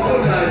specifically.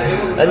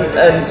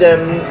 And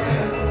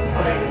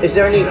is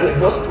there any?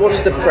 What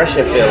does the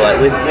pressure feel like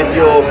with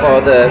your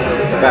father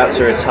about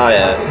to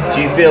retire?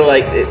 Do you feel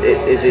like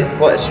is it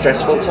quite a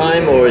stressful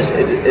time, or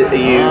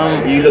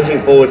are you looking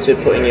forward to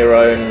putting your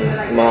own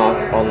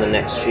mark on the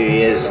next few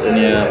years of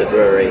the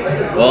brewery?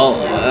 Well,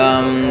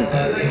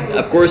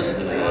 of course,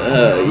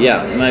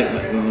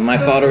 my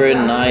father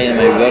and I and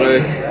my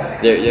brother,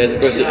 there's of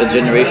course a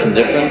generation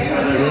difference.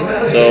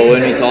 Mm-hmm. So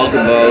when we talk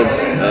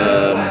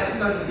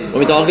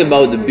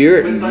about the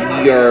beer,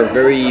 we are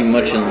very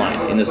much in line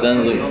in the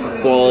sense of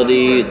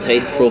quality,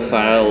 taste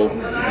profile,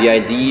 the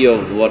idea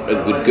of what a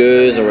good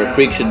goose or a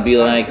creek should be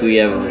like. We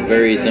have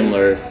very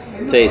similar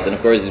taste, and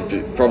of course,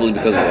 probably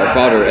because our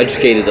father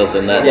educated us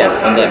on that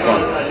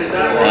front.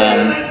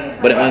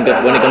 But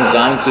when it comes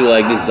down to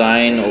like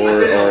design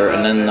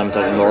and then I'm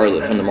talking more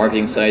from the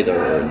marketing side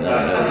or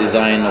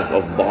design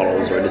of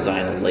bottles or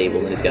design of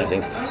labels and these kind of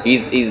things,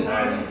 he's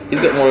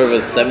got more of a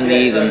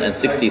 70s and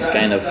 60s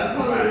kind of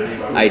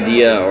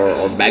idea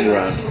or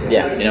background.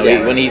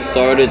 When he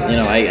started,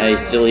 I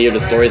still hear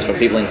the stories from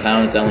people in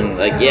town telling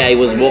like, he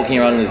was walking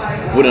around his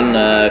wooden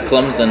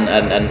clumps and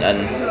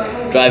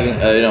driving,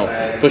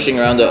 pushing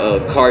around a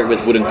cart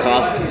with wooden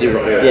casks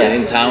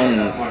in town.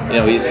 And,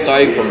 he's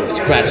starting from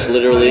scratch,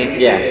 literally.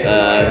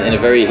 In a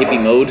very hippie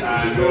mode.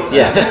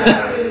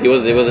 he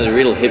was a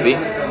real hippie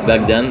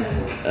back then,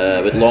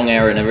 with long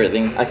hair and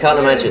everything. I can't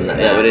imagine that.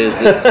 Yeah, but it's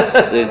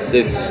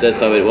that's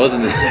how it was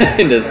in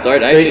the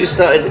start. Actually, so he just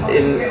started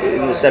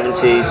in the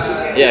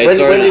 70s. Yeah, he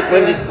started.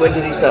 When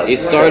did he start? He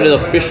started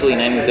officially in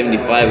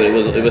 1975, but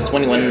it was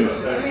 21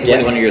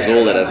 years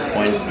old at that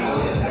point.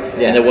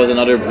 And there was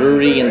another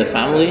brewery in the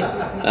family.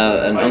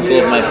 An uncle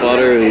of my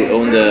father who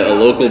owned a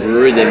local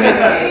brewery. They made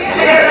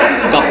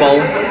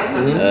Kapal,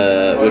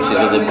 which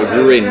was a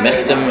brewery in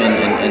Mechtem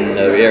in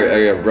the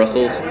area of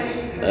Brussels.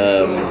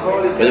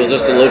 But it was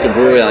just a local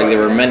brewery. Like there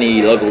were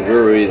many local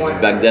breweries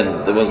back then.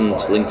 It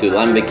wasn't linked to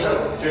Lambic,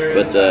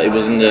 but it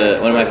was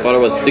when my father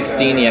was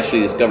 16. He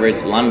actually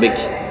discovered Lambic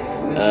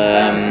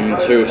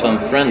through some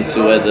friends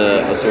who had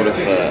a sort of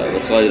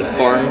let's call it a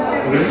farm.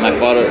 My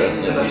father,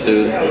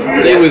 to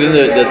stay within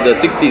the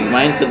 60s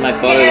mindset, my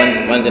father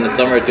went in the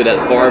summer to that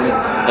farm,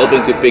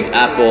 helping to pick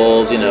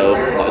apples,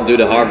 do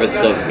the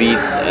harvest of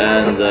beets,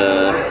 and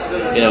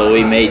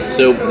we made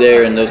soap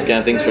there and those kind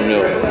of things from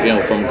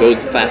from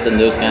goat fat and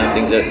those kind of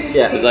things.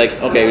 It's like,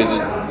 okay, it was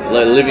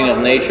like living of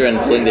nature and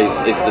feeling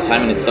it's the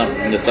time in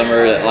the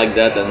summer like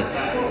that. And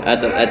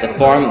at the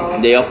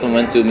farm, they often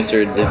went to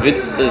Mr. De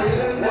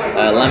Witz's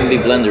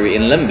Lambic blendery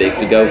in Lambic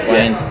to go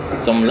find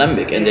some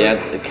Lambic, and they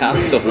had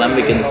casks of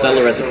Lambic in the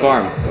cellar at the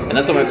farm. And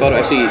that's how my father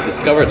actually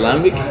discovered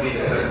Lambic.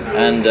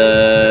 And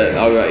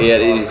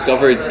he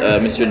discovered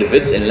Mr. De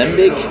Witz in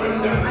Lambic.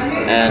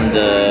 And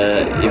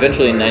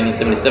eventually in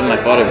 1977, my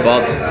father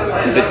bought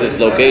De Witz's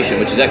location,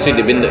 which has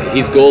actually been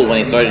his goal when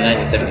he started in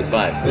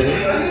 1975.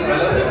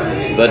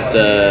 But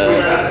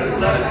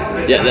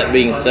that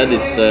being said,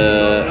 it's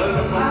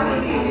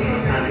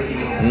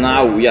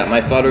now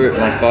my father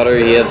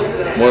he has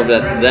more of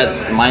that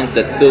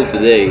mindset still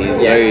today.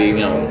 He's very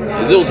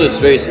he's also a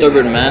very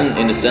stubborn man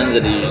in the sense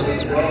that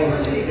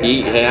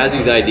he has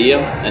his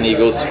idea and he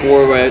goes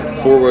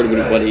forward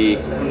with what he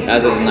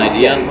has as an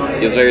idea.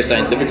 He's very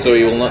scientific, so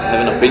he will not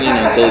have an opinion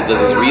until he does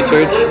his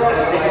research.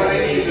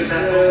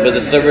 But the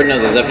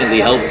stubbornness has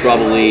definitely helped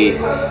probably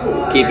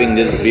keeping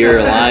this beer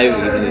alive,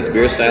 keeping this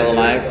beer style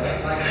alive.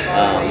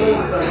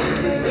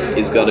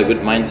 He's got a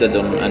good mindset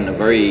and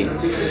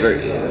he's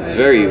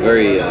very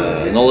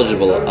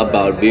knowledgeable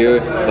about beer,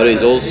 but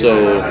he's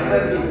also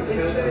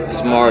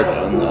smart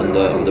on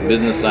the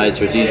business side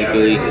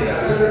strategically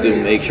to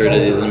make sure that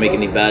he doesn't make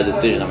any bad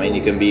decision. I mean,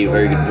 you can be a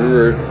very good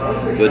brewer,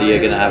 but you're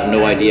gonna have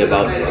no idea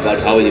about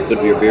how you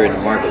put your beer in the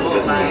market,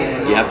 because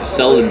you have to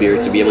sell the beer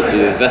to be able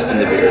to invest in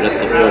the beer.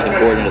 That's of course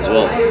important as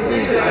well.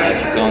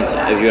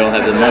 If you don't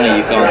have the money,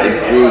 you can't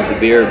improve the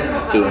beer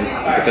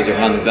because you're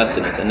not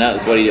investing in it. And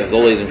that's what he has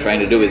always been trying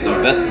to do, is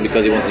invest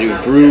because he wants to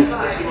improve.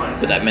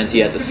 But that meant he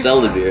had to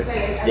sell the bear.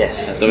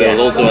 Yes. And so it was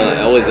also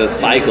always a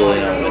cycle,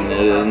 you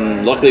know.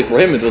 And luckily for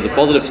him, it was a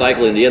positive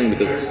cycle in the end,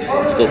 because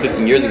until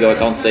 15 years ago, I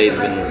can't say it's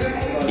been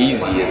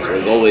easy. It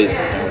was always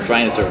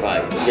trying to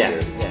survive. Yeah.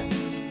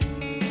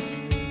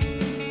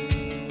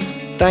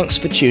 Thanks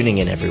for tuning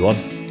in, everyone.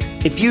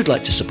 If you'd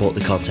like to support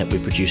the content we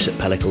produce at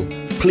Pellicle,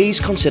 please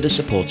consider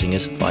supporting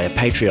us via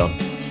Patreon.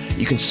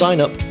 You can sign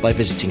up by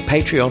visiting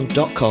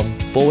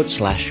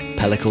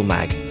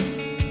patreon.com/PellicleMag.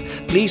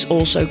 Please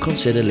also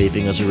consider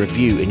leaving us a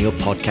review in your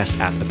podcast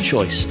app of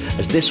choice,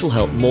 as this will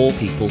help more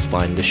people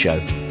find the show.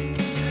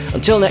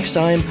 Until next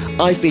time,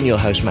 I've been your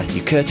host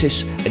Matthew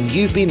Curtis, and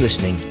you've been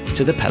listening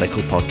to the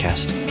Pellicle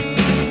Podcast.